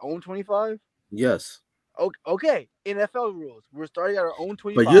start their own 25? Yes, Okay, NFL rules. We're starting at our own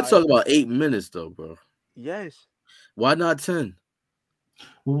but you're 25. talking about 8 minutes though, bro. Yes. Why not 10?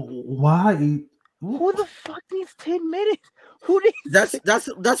 Why? Who the fuck needs 10 minutes? Who needs?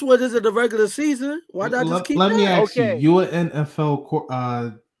 That's what it is in the regular season. Why not just keep Let me that? ask Okay. you. You're an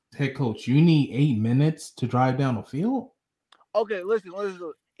NFL head coach. You need 8 minutes to drive down a field. Okay, listen.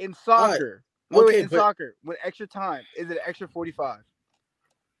 In soccer, Okay, in soccer, with extra time, is it an extra 45?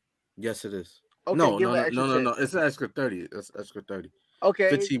 Yes, it is. Okay, No. extra 10. It's an extra 30. It's extra 30. Okay,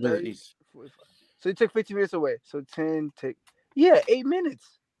 15 minutes 30, each. 45. So you took 15 minutes away. So 10 take. Yeah, 8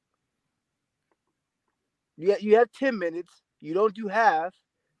 minutes. You have 10 minutes. You don't do half.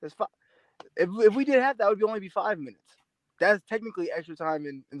 That's fine. If we did half, that would only be 5 minutes. That's technically extra time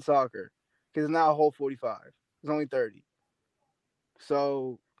in soccer because it's not a whole 45. It's only 30.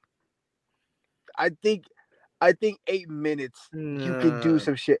 So I think 8 minutes you could do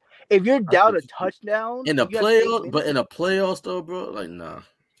some shit. If you're down a touchdown in the you have 8 playoffs, minutes, but in the playoffs though, bro, like nah.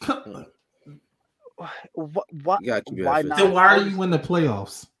 why not? Then why are you in the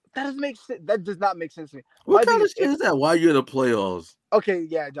playoffs? That doesn't make sense. That does not make sense to me. What kind of shit is that? Why you in the playoffs? Okay,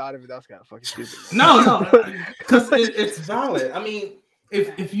 yeah, Donovan, that's kind of fucking stupid. No, because it's valid. I mean,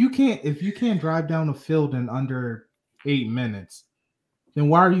 if you can't drive down the field in under 8 minutes, then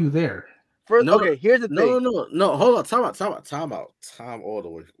why are you there? First, okay, here's the thing. No. Hold on, time out. Time all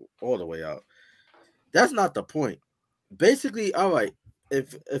the way out. That's not the point. Basically, all right.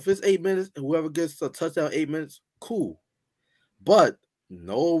 If it's 8 minutes, whoever gets a touchdown 8 minutes, cool. But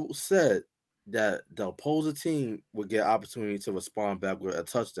Noel said that the opposing team would get opportunity to respond back with a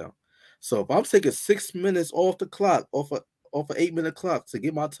touchdown. So if I'm taking 6 minutes off the clock, off an 8-minute clock to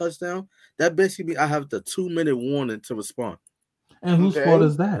get my touchdown, that basically means I have the 2-minute warning to respond. And whose fault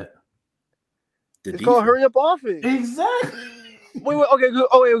is that? It's called hurry up offense. Exactly. Wait. Okay.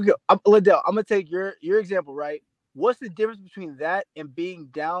 Oh, wait. Ladale, I'm gonna take your example, right? What's the difference between that and being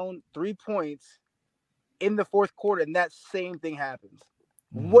down 3 points in the fourth quarter and that same thing happens?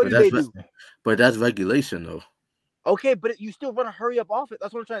 What do they do? But that's regulation, though. Okay, but you still run a hurry up offense.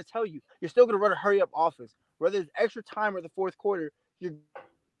 That's what I'm trying to tell you. You're still gonna run a hurry up offense, whether it's extra time or the fourth quarter. Did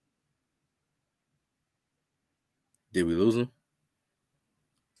we lose him?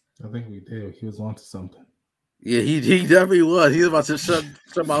 I think we did. He was onto something. Yeah, he definitely was. He was about to shut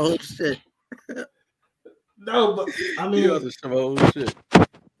my whole shit. No, but I mean, he was about to shut my whole shit.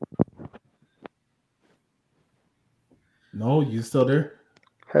 No, you still there?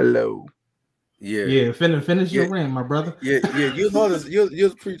 Hello. Yeah. Finish your rant, my brother. Yeah. You was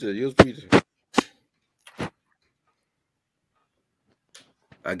preacher. You was preacher.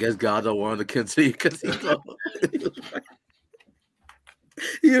 I guess God don't want to continue because he was right.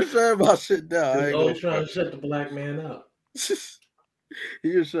 He was shutting my shit down. I They ain't always gonna trying front. to shut the black man up.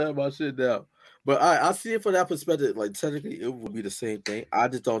 He was shutting my shit down. But I see it from that perspective. Like technically, it would be the same thing. I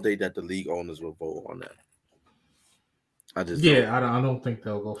just don't think that the league owners will vote on that. I just don't. Yeah, I don't think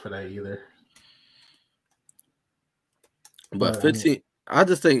they'll go for that either. But But I mean, 15, I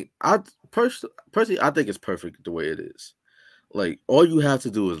just think personally, I think it's perfect the way it is. Like all you have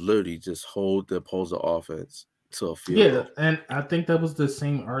to do is literally just hold the opposing offense to a field yeah, goal. and I think that was the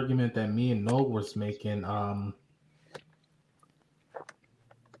same argument that me and Noel was making.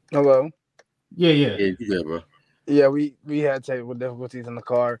 Hello. Yeah. Yeah, you good, bro. Yeah, we had technical difficulties in the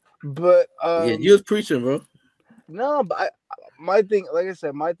car, but Yeah, you was preaching, bro. no, but my thing, like I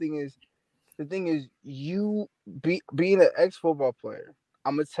said, my thing is the thing is you being an ex football player.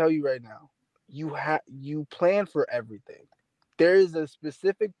 I'm gonna tell you right now, you plan for everything. There is a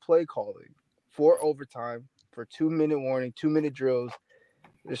specific play calling for overtime, for 2 minute warning, 2 minute drills.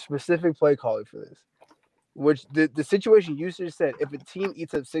 There's specific play calling for this. Which the situation you just said, if a team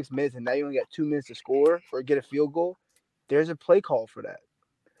eats up 6 minutes and now you only got 2 minutes to score or get a field goal, there's a play call for that.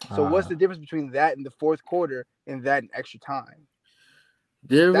 So what's Uh, the difference between that and the fourth quarter and that and extra time?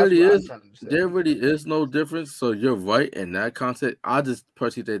 There That's really what I'm is. trying to There understand. really is no difference. So you're right in that concept. I just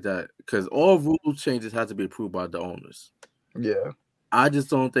personally think that because all rule changes have to be approved by the owners. Yeah. I just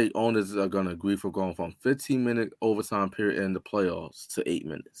don't think owners are gonna agree for going from 15-minute overtime period in the playoffs to 8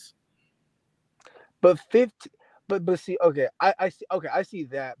 minutes. But 50 but see, okay, I see, okay, I see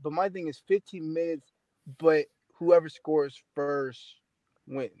that. But my thing is 15 minutes, but whoever scores first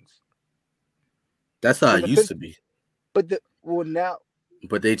wins. That's how So it the used fifth to be. but the well now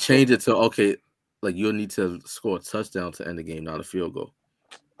But they so changed it to okay, like you'll need to score a touchdown to end the game, not a field goal.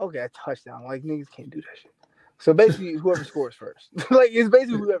 okay, a touchdown. Like niggas can't do that shit. So basically whoever scores first. Like it's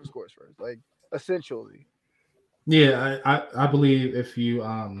basically whoever scores first. Like essentially. yeah, I believe if you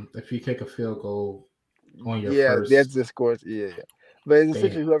kick a field goal on your Yeah, that's first, the scores. Yeah, yeah. But it's they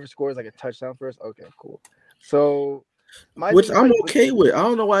essentially whoever scores like a touchdown first. Okay, cool. So my Which thing is I'm like, but okay with. I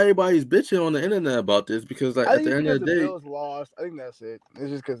don't know why everybody's bitching on the internet about this because like I at think the it's end because of the the day, Bills lost. I think that's it. It's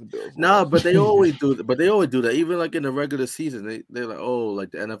just because the Bills nah, lost. but they always do. But they always do that. Even like in the regular season, they're like, oh,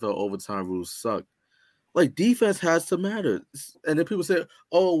 like the NFL overtime rules suck. Like defense has to matter. And then people say,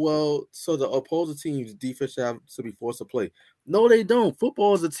 "Oh well, so the opposing team's defense should have to be forced to play." No, they don't.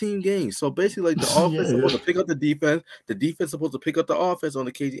 Football is a team game. So basically, like the offense is yeah, supposed to pick up the defense is supposed to pick up the offense on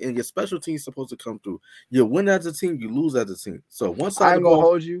the KG, and your special team's supposed to come through. You win as a team, you lose as a team. So one side I of the ain't gonna ball,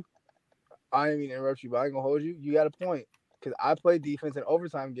 hold you. I ain't mean to interrupt you, but I ain't gonna hold you. You got a point. Because I played defense in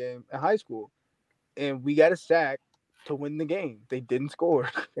overtime game in high school, and we got a sack to win the game. They didn't score,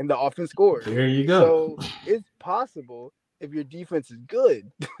 and the offense scored. there you go. So it's possible if your defense is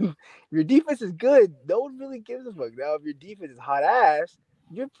good. If your defense is good, no one really gives a fuck. Now, if your defense is hot ass,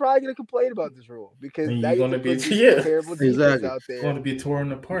 you're probably gonna complain about this rule because And now you're you have to gonna be put this yeah, terrible defense exactly. out there. going to be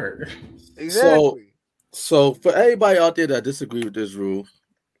torn apart. So, Exactly. so for everybody out there that disagree with this rule,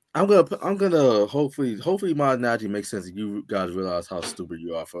 I'm gonna hopefully my analogy makes sense and you guys realize how stupid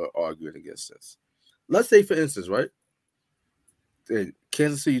you are for arguing against this. Let's say for instance, right? The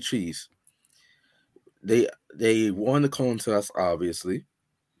Kansas City Chiefs, they won the coin toss, obviously.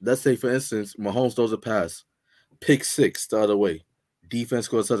 Let's say for instance, Mahomes throws a pass, pick six the other way. Defense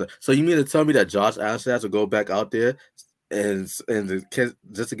scores a touchdown. So you mean to tell me that Josh Allen has to go back out there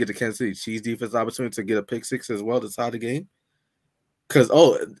just to get the Kansas City Chiefs defense opportunity to get a pick six as well to tie the game? Because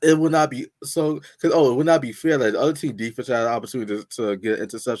it would not be it would not be fair that the other team defense had an opportunity to get an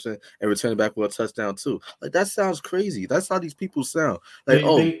interception and return it back with a touchdown too. Like that sounds crazy. That's how these people sound. Like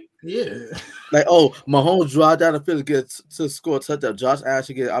They yeah. Mahomes drive down the field to get to score a touchdown. Josh Allen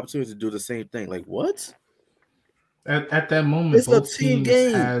should get an opportunity to do the same thing. Like what? At that moment, It's a both team teams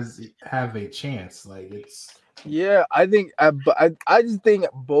game. have a chance. Like it's Yeah, I think, but I just think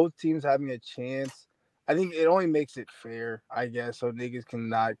both teams having a chance. I think it only makes it fair, I guess, so niggas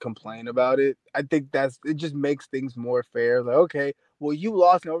cannot complain about it. I think it just makes things more fair. Like, okay, well, you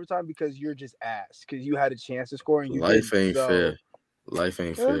lost in overtime because you're just ass because you had a chance to score and you Life didn't. ain't fair. So, Life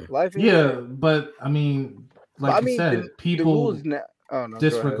ain't fair. life ain't yeah, fair. but I mean, But I like you mean, said, the rules people now. Oh no,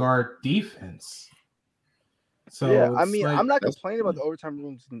 go ahead. disregard defense. Yeah, So I it's mean, I'm like not That's complaining about the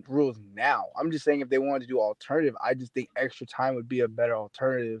overtime rules now. I'm just saying if they wanted to do alternative, I just think extra time would be a better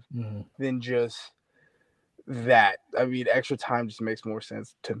alternative mhm. than just that. I mean, extra time just makes more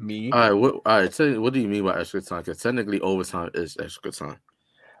sense to me. all right. Tell me, what do you mean by extra time? Because technically, overtime is extra time.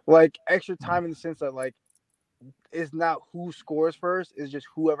 Like extra time in the sense that like it's not who scores first, it's just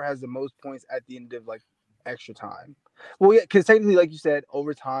whoever has the most points at the end of like extra time. Well, yeah, because technically, like you said,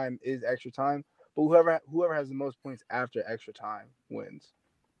 overtime is extra time, but whoever has the most points after extra time wins.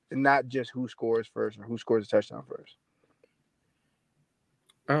 and not just who scores first or who scores a touchdown first.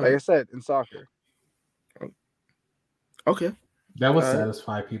 All Like I right. said, in soccer. Okay. That would All right.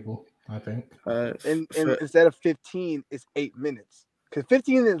 satisfy people, I think. And instead of 15, it's 8 minutes. Because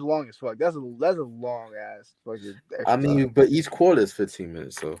 15 is long as fuck. That's a long ass fucking I extra mean, time. but each quarter is 15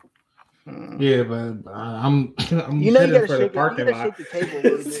 minutes, so Yeah, but I'm You know, you heading gotta for the shake it. You parking gotta lot. shake the table a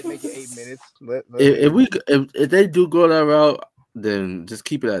little bit, make it 8 minutes. Let if they do go that route, then just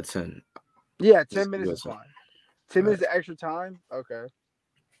keep it at 10. yeah, 10 Just keep it minutes at is 10. fine. 10 All minutes right. of extra time, okay.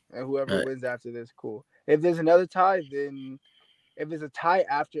 And whoever All right. wins after this, cool. If there's another tie, then if it's a tie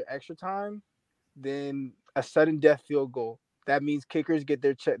after extra time, then a sudden death field goal. That means kickers get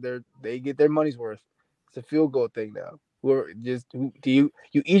their check. They get their money's worth. It's a field goal thing now. You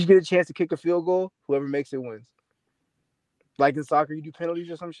each get a chance to kick a field goal. Whoever makes it wins. Like in soccer, you do penalties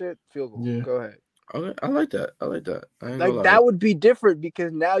or some shit. Field goal. Yeah. Go ahead. Okay, I like that. I like that. I ain't gonna Like lie. that would be different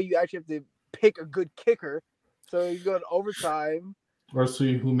because now you actually have to pick a good kicker. So you go to overtime. Or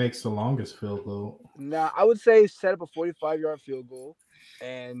see who makes the longest field goal. Now I would say set up a 45-yard field goal,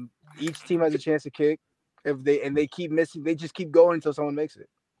 and each team has a chance to kick. If they keep missing, they just keep going until someone makes it.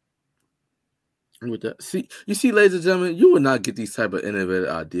 With that, see, ladies and gentlemen, you will not get these type of innovative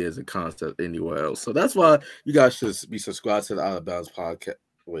ideas and concepts anywhere else. So that's why you guys should be subscribed to the Outta Bounds podcast.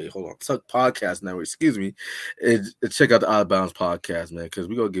 Wait, hold on, podcast network. Excuse me, and check out the Outta Bounds podcast, man, because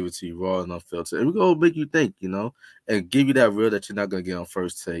we're gonna give it to you raw and unfiltered, and we're gonna make you think, and give you that real that you're not gonna get on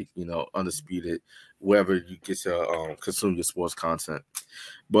first take, undisputed, wherever you get your consume your sports content.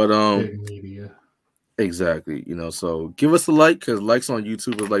 But Big media. exactly, so give us a like, because likes on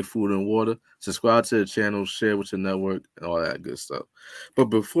YouTube is like food and water. Subscribe to the channel, share with your network, and all that good stuff. But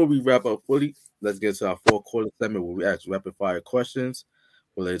before we wrap up fully, let's get to our fourth quarter segment where we ask rapid fire questions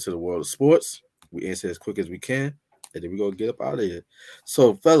related to the world of sports. We answer as quick as we can, and then we're going to get up out of here.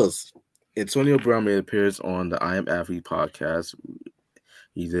 So, fellas, Antonio Brown made an appearance on the I Am Athlete podcast.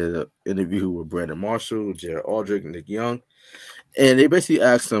 He did an interview with Brandon Marshall, Jared Aldridge, and Nick Young. And they basically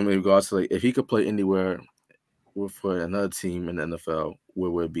asked him in regards to if he could play anywhere for another team in the NFL,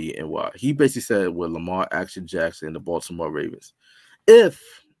 where would it be and why? He basically said with Lamar Jackson and the Baltimore Ravens. I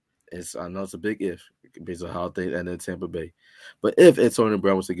know it's a big if, based on how they ended in Tampa Bay, but if Antonio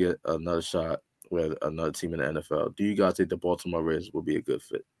Brown was to get another shot with another team in the NFL, do you guys think the Baltimore Ravens would be a good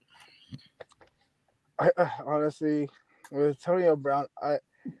fit? Honestly, with Antonio Brown, I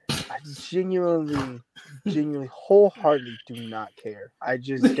genuinely, wholeheartedly do not care. I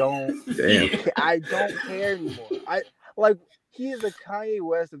just don't. Damn. I don't care anymore. He is the Kanye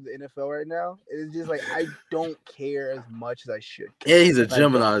West of the NFL right now. It's just like I don't care as much as I should care. Yeah, he's a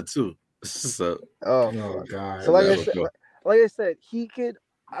Gemini too. So, Oh God. So like I said, he could.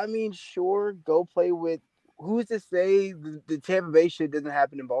 I mean, sure, go play with. Who's to say the Tampa Bay shit doesn't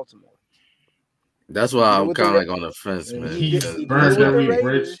happen in Baltimore? that's why I'm kind of like on the fence, man. He's he burned did it with every the bridge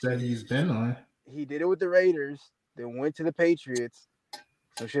Raiders. that he's been on. He did it with the Raiders, then went to the Patriots.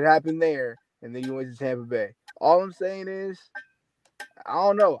 Some shit happened there, and then you went to Tampa Bay. All I'm saying is, I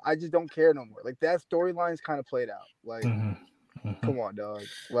don't know. I just don't care no more. Like that storyline's kind of played out. Like, come on, dog.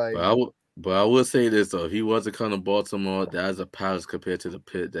 Like, but I will say this though: if he was to come to Baltimore, that is a palace compared to the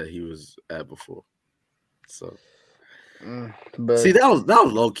pit that he was at before. So, but see, that was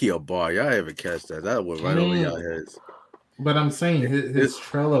low key a bar. Y'all ever catch that? That went right over y'all heads. But I'm saying his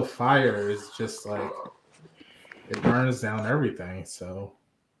trail of fire is just like it burns down everything. So,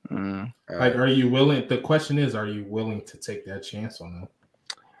 are you willing? The question is, are you willing to take that chance on him?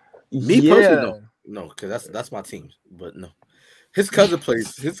 Me personally, no, because that's my team. But no, his cousin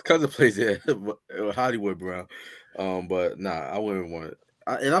plays. Yeah, Hollywood Brown. But nah, I wouldn't want it.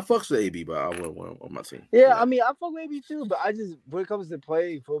 And I fucks with AB, but I wouldn't want him on my team. Yeah, I mean, I fuck with AB too, but I just when it comes to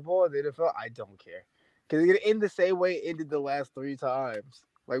playing football in the NFL, I don't care because it's gonna end the same way it ended the last 3 times.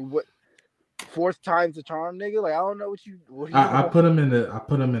 Like what? Fourth time's a charm, nigga. Like I don't know what you. I put him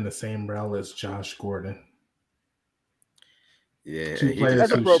in the same realm as Josh Gordon. Yeah, two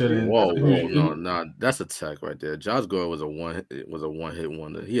players who shouldn't. Whoa, no, that's a tech right there. Josh Gordon was a one hit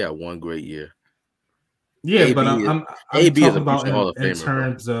wonder. He had one great year. Yeah, AB but I'm AB talking is about Hall of in Famer,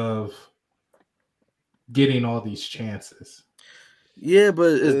 terms of getting all these chances. Yeah,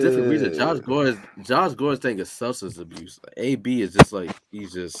 but it's different reasons. Josh Gordon's thing is substance abuse. Like, AB is just like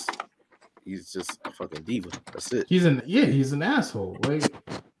he's just a fucking diva. That's it. He's an asshole. Like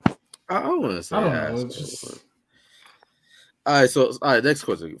I don't want to say I don't asshole. know. Just... All right, next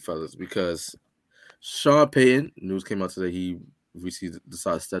question, fellas, because Sean Payton, news came out today, he recently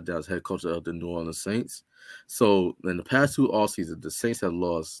decided to step down as head coach of the New Orleans Saints. So in the past 2 offseasons, the Saints have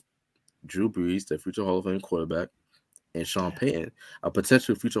lost Drew Brees, their future Hall of Fame quarterback, and Sean Payton, a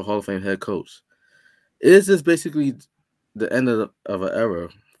potential future Hall of Fame head coach. Is this basically the end of an era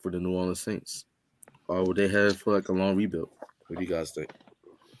for the New Orleans Saints? Or would they head for like a long rebuild? What do you guys think?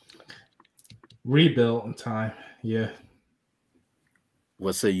 Rebuild in time. Yeah.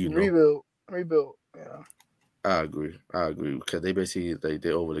 What say you know? Rebuild. Yeah. I agree because they basically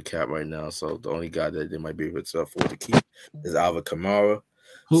they're over the cap right now. So the only guy that they might be able to afford to keep is Alvin Kamara.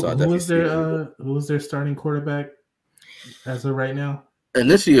 So I definitely see it. Who is their starting quarterback as of right now?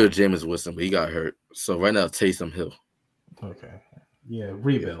 Initially, it was Jameis Winston, but he got hurt. So right now, Taysom Hill. Okay. Yeah,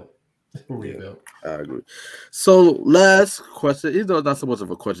 rebuild. Yeah. Rebuild. Yeah, I agree. So last question, even though it's not so much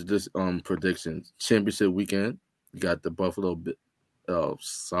of a question, this prediction. Championship weekend. You got the Buffalo. Oh,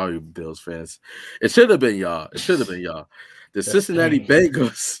 sorry, Bills fans. It should have been y'all. The Cincinnati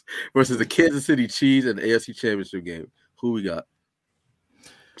Bengals versus the Kansas City Chiefs in the AFC Championship game. Who we got?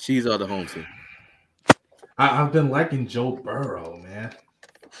 Chiefs are the home team. I've been liking Joe Burrow, man.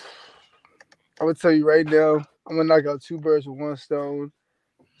 I would tell you right now, I'm gonna knock out 2 birds with 1 stone.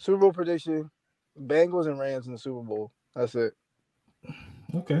 Super Bowl prediction: Bengals and Rams in the Super Bowl. That's it.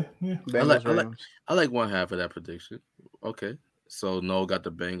 Okay, yeah. Bengals, Rams. I like one half of that prediction. Okay, so Noel got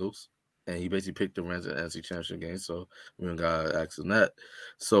the Bengals, and he basically picked the Rams in the NFC Championship game. So we don't got to ask him that.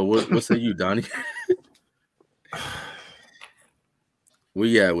 So what say you, Donnie? Where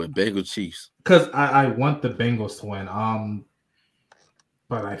you at with Bengals Chiefs? Because I want the Bengals to win.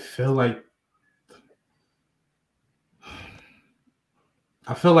 But I feel like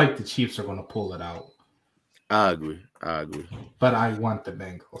the Chiefs are going to pull it out. I agree. But I want the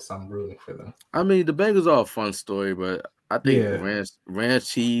Bengals. I'm rooting for them. I mean, the Bengals are a fun story, but I think Rams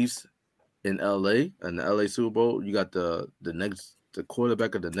Chiefs in LA and the LA Super Bowl, you got the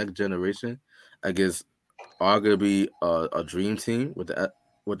quarterback of the next generation against arguably a dream team with the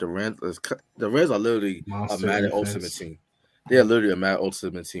Rams. The Rams are literally a Madden Ultimate team. They are literally a Madden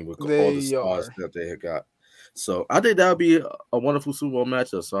Ultimate team with all the stars that they have got. So I think that would be a wonderful Super Bowl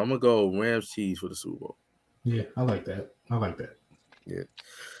matchup. So I'm gonna go Rams Chiefs for the Super Bowl. Yeah, I like that. Yeah.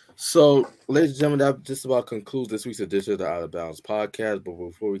 So, ladies and gentlemen, that just about concludes this week's edition of the Outta Bounds podcast. But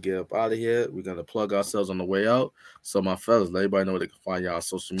before we get up out of here, we're gonna plug ourselves on the way out. So, my fellas, let everybody know where they can find y'all on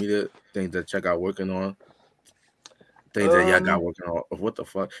social media, things that y'all got working on, things that y'all got working on. What the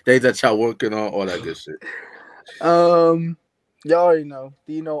fuck? Things that y'all working on, all that good shit. Y'all already know.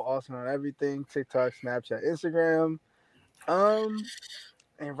 Dino awesome on everything: TikTok, Snapchat, Instagram.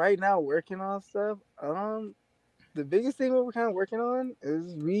 And right now working on stuff. The biggest thing we're kind of working on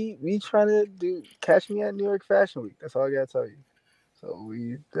is we trying to catch me at New York Fashion Week. That's all I gotta tell you. So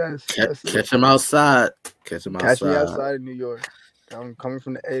catch him outside. Catch me outside of New York. I'm coming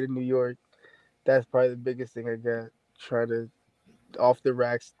from the A to New York. That's probably the biggest thing I got. Try to off the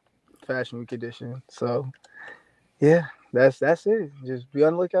racks Fashion Week edition. So yeah, that's it. Just be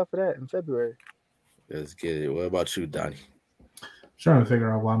on the lookout for that in February. Let's get it. What about you, Donnie? Trying to figure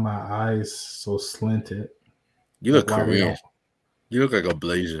out why my eyes so slinted. You look Korean. You look like a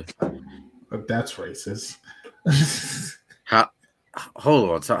Blasian. That's racist.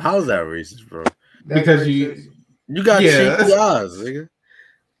 Hold on. How's that racist, bro? Because racist. You got cheeky eyes, nigga.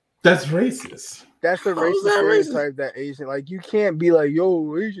 That's racist. That's the racist stereotype that Asian. Like, you can't be like,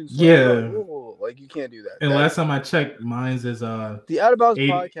 yo, Asian. Like, you can't do that. And last time I checked, mine's is the Outta Bounds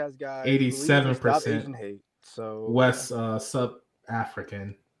podcast guy. 87% Asian hate. So West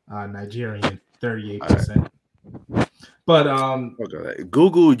sub-African, Nigerian 38%. But okay,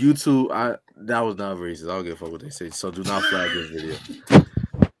 Google, YouTube. That was not racist. I don't give a fuck what they say. So do not flag this video.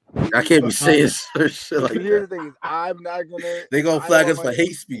 I can't be saying shit like that. Here's the thing: is I'm not gonna. They gonna flag us for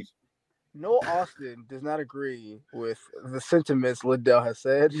hate speech. No, Austin does not agree with the sentiments Ladale has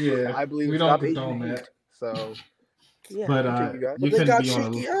said. Yeah, I believe we don't condone that. So, yeah, but you can got be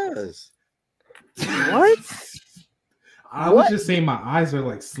cheeky eyes. What? I was just saying my eyes are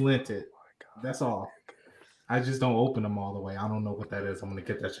like slinted. That's all. I just don't open them all the way. I don't know what that is. I'm gonna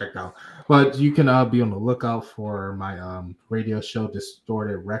get that checked out. But you can be on the lookout for my radio show,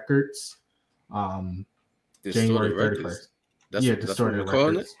 Distorted Records. January 31st. Distorted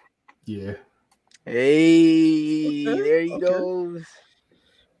Records. Yeah. Hey, there he goes.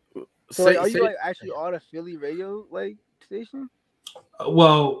 So, are you actually on a Philly radio station?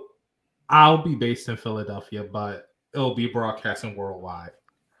 Well, I'll be based in Philadelphia, but it'll be broadcasting worldwide.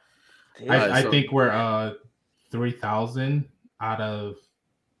 I think we're 3,000 out of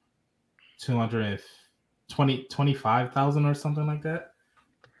 25,000 or something like that.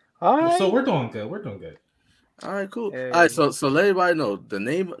 All right. So we're doing good. All right, cool. Hey. All right, so let everybody know the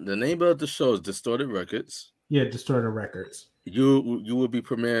name of the show is Distorted Records. Yeah, Distorted Records. You will be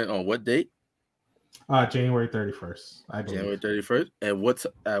premiering on what date? January 31st, I believe. January 31st. And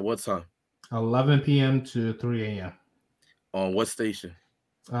at what time? 11 p.m. to 3 a.m. On what station?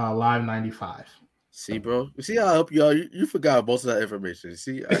 Live 95. See, bro. You see how I help you out? You forgot most of that information.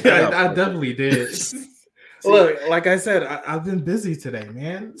 See, I definitely did. Look, like I said, I've been busy today,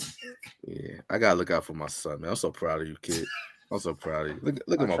 man. Yeah, I gotta look out for my son, man. I'm so proud of you, kid. I'm so proud of you.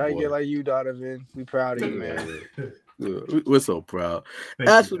 Look at my boy. Try to get like you, Donovan. We proud of you, man. We're so proud.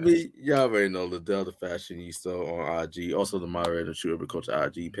 As for me, y'all already know Ladale the Fashionista on IG, also the moderator True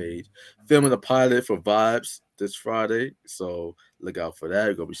Agriculture IG page. Filming a pilot for Vibes this Friday, so look out for that.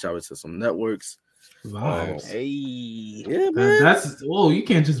 We're gonna be shouting to some networks. Vibes. Hey, yeah, man. You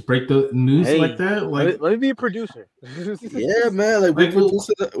can't just break the news like that. Like, let me be a producer. Yeah, man. Like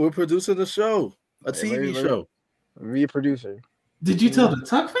we're producing the show, a TV show. Let me be a producer. Did you tell the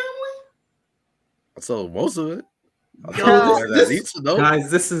Tuck family? I told most of it. Guys,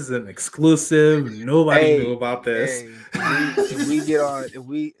 this is an exclusive. Nobody knew about this. If we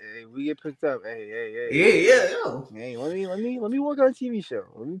get picked up, Hey, let me work on a TV show.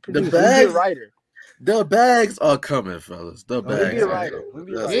 Let me produce. Let me be a writer. The bags are coming, fellas. The bags. Let me be a writer.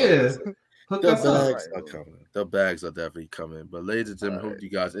 The bags are coming. The bags are definitely coming. But ladies and gentlemen, hope you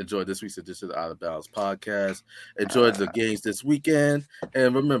guys enjoyed this week's edition of the Outta Bounds podcast. Enjoyed the games this weekend.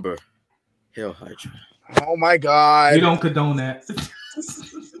 And remember, Hail Hydra. Oh my God. We don't condone that.